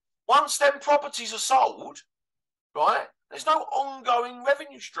none. Once them properties are sold, right? There's no ongoing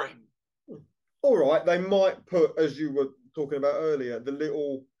revenue stream. All right, they might put, as you were talking about earlier, the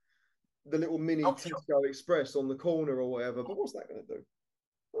little mini Tesco Express on the corner or whatever. But what's that going to do?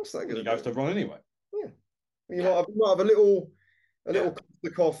 What's that going to do? It goes to run anyway. Yeah, you might have a little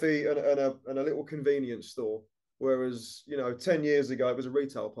coffee and a little convenience store. Whereas 10 years ago it was a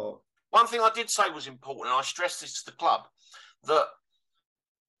retail park. One thing I did say was important, and I stressed this to the club, that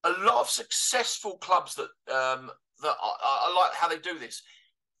a lot of successful clubs that I like how they do this.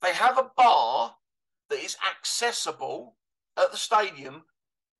 They have a bar that is accessible at the stadium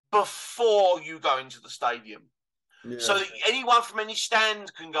before you go into the stadium. Yeah. So that anyone from any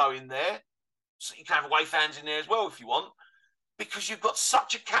stand can go in there. So you can have away fans in there as well if you want, because you've got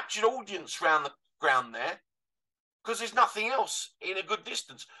such a captured audience around the ground there, because there's nothing else in a good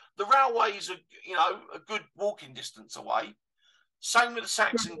distance. The railway is a good walking distance away. Same with the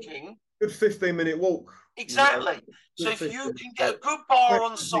Saxon King. Good 15-minute walk. Exactly. So if you can get a good bar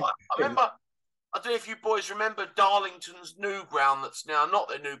on site, I don't know if you boys remember Darlington's new ground that's now not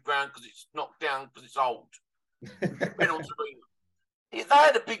their new ground because it's knocked down because it's old. Reynolds Arena. They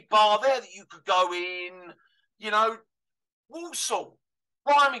had a big bar there that you could go in, Walsall,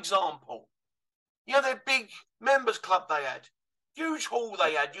 prime example. Their big members club they had. Huge hall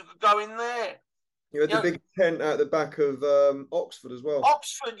they had, you could go in there. You had the big tent out the back of Oxford as well.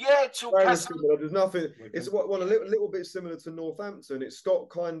 Oxford, yeah. There's nothing. It's a little bit similar to Northampton. It's got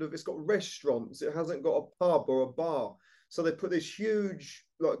restaurants. It hasn't got a pub or a bar. So they put this huge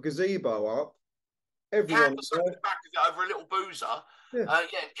gazebo up. Everyone back of it over a little boozer. Yeah.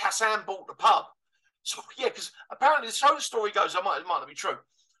 Cassan bought the pub. So because apparently so the story goes, it might not be true.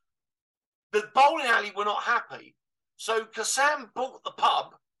 The bowling alley were not happy, so Cassan bought the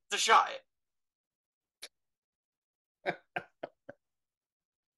pub to shut it.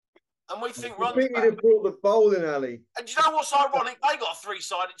 And we think I think he'd have brought the bowling alley. And do you know what's ironic? They got a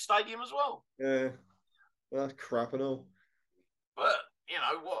 3-sided stadium as well. Yeah, that's crap and all. But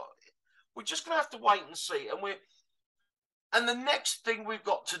what? We're just going to have to wait and see. And the next thing we've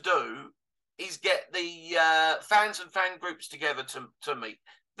got to do is get the fans and fan groups together to meet.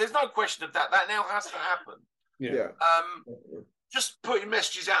 There's no question of that. That now has to happen. Just putting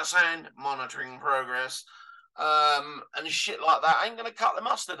messages out saying monitoring progress, and shit like that ain't going to cut the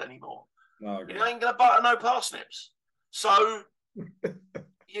mustard anymore. No, okay. It ain't going to butter no parsnips. So,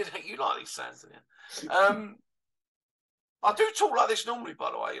 you like these sounds, don't you? I do talk like this normally, by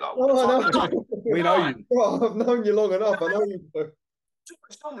the way. Like, we know you. Oh, I've known you long enough. I know you do. Talk like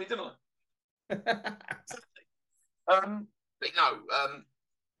this normally, didn't I? But no,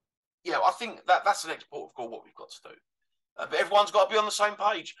 I think that's the next port of call. What we've got to do. But everyone's got to be on the same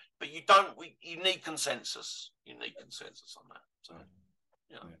page. But you need consensus. You need consensus on that. So,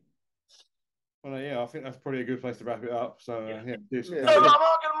 Well, I think that's probably a good place to wrap it up. So, I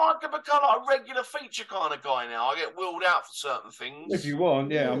might become like a regular feature kind of guy now. I get wheeled out for certain things. If you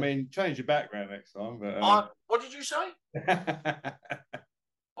want, I mean, change your background next time. But what did you say?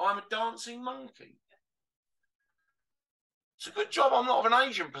 I'm a dancing monkey. It's a good job I'm not of an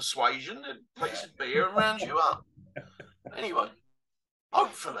Asian persuasion. The place would be here and round you up. Anyway,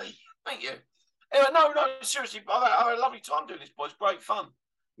 hopefully. Thank you. Anyway, no, seriously, I had a lovely time doing this, boys. Great fun.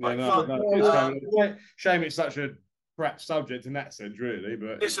 Shame it's such a crap subject in that sense, really.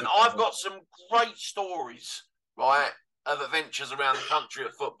 But listen, I've got some great stories, right, of adventures around the country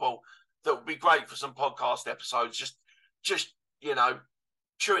of football that would be great for some podcast episodes. Just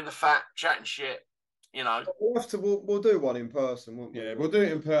chewing the fat, chatting shit. We'll do one in person, won't we? Yeah, we'll do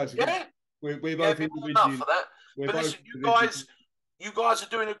it in person. Yeah, we're both enough for that. But listen, you guys are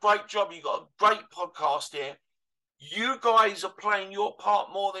doing a great job. You've got a great podcast here. You guys are playing your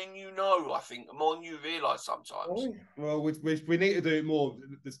part more than you know, I think, more than you realise sometimes. Well, we need to do it more.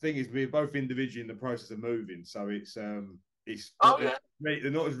 The thing is, we're both individually in the process of moving, so they're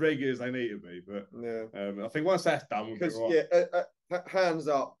not as regular as they need to be. But I think once that's done, hands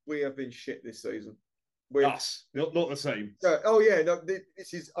up, we have been shit this season. Us, not the same.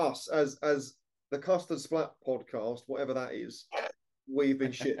 This is us as the Custard Splat podcast, whatever that is. We've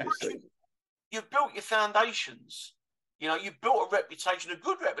been shit this season. You've built your foundations. You've built a reputation, a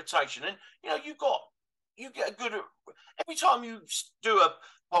good reputation, and you get a good. Every time you do a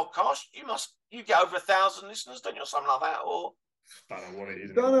podcast, you get over 1,000 listeners, don't you, or something like that, or don't know what it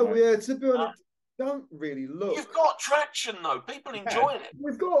is. Don't know. Yeah, to be honest, don't really look. You've got traction though. People enjoying it.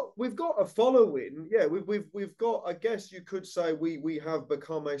 We've got a following. Yeah, we've got. I guess you could say we have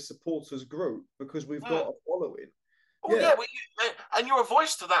become a supporters group because we've got a following. Oh and you're a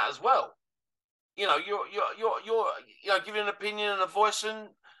voice to that as well. You're giving an opinion and a voice, and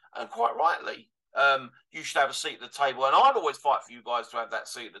quite rightly, you should have a seat at the table. And I'd always fight for you guys to have that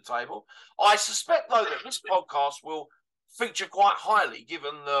seat at the table. I suspect though that this podcast will feature quite highly,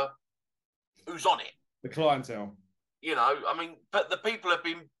 given who's on it, the clientele. But the people have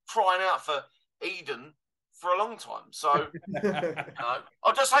been crying out for Eden for a long time. So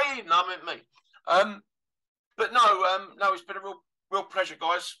I'll just say Eden. I meant me. But no, it's been a real pleasure,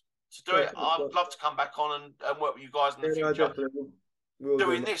 guys, to do it. I'd love to come back on and work with you guys in the future. We'll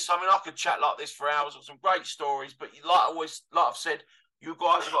doing this. I could chat like this for hours with some great stories, but like I've said, you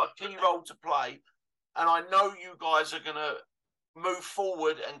guys have got a key role to play, and I know you guys are going to move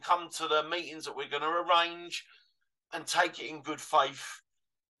forward and come to the meetings that we're going to arrange and take it in good faith,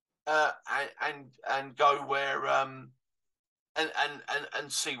 and go where and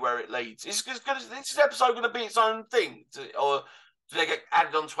see where it leads. Is this episode going to be its own thing, or do they get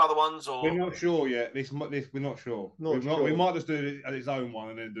added onto other ones? Or we're not sure yet. This we're not sure. We might just do it as its own one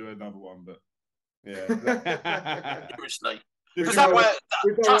and then do another one. But seriously, because that way,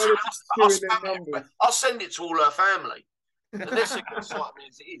 I'll send it to all her family. And they're as excited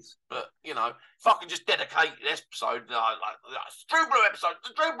as it is. But if I can just dedicate an episode, True Blue episode,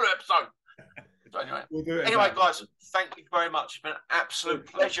 the True Blue episode. So anyway, we'll do it guys, thank you very much. It's been an absolute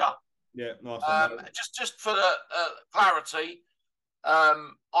pleasure. Yeah, nice. Just for the clarity,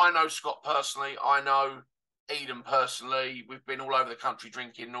 I know Scott personally. I know Eden personally. We've been all over the country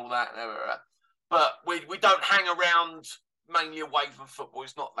drinking and all that. But we don't hang around mainly away from football.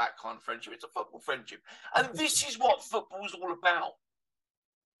 It's not that kind of friendship. It's a football friendship. And this is what football's all about.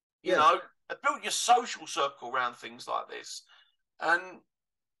 You know, build your social circle around things like this. And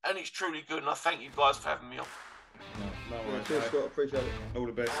it's truly good. And I thank you guys for having me on. No worries. Cheers, Scott. Appreciate it. All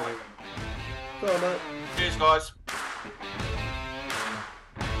the best. Bye, mate. Cheers, guys.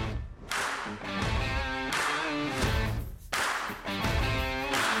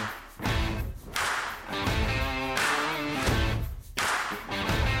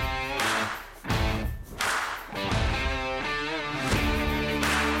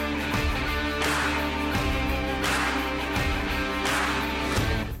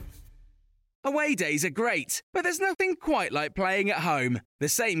 Away days are great, but there's nothing quite like playing at home. The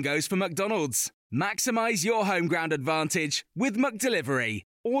same goes for McDonald's. Maximise your home ground advantage with McDelivery.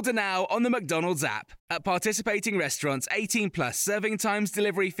 Order now on the McDonald's app. At participating restaurants, 18 plus, serving times,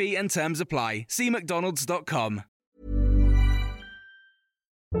 delivery fee and terms apply. See mcdonalds.com.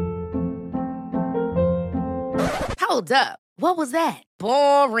 Hold up. What was that?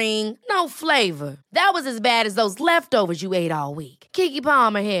 Boring. No flavor. That was as bad as those leftovers you ate all week. Keke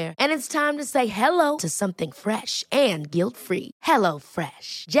Palmer here. And it's time to say hello to something fresh and guilt-free. Hello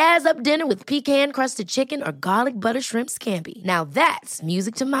Fresh. Jazz up dinner with pecan-crusted chicken or garlic butter shrimp scampi. Now that's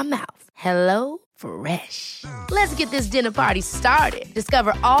music to my mouth. Hello Fresh. Let's get this dinner party started.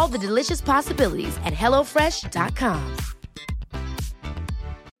 Discover all the delicious possibilities at hellofresh.com.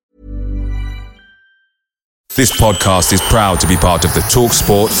 This podcast is proud to be part of the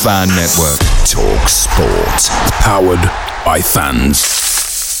TalkSport Fan Network. TalkSport. Powered by fans.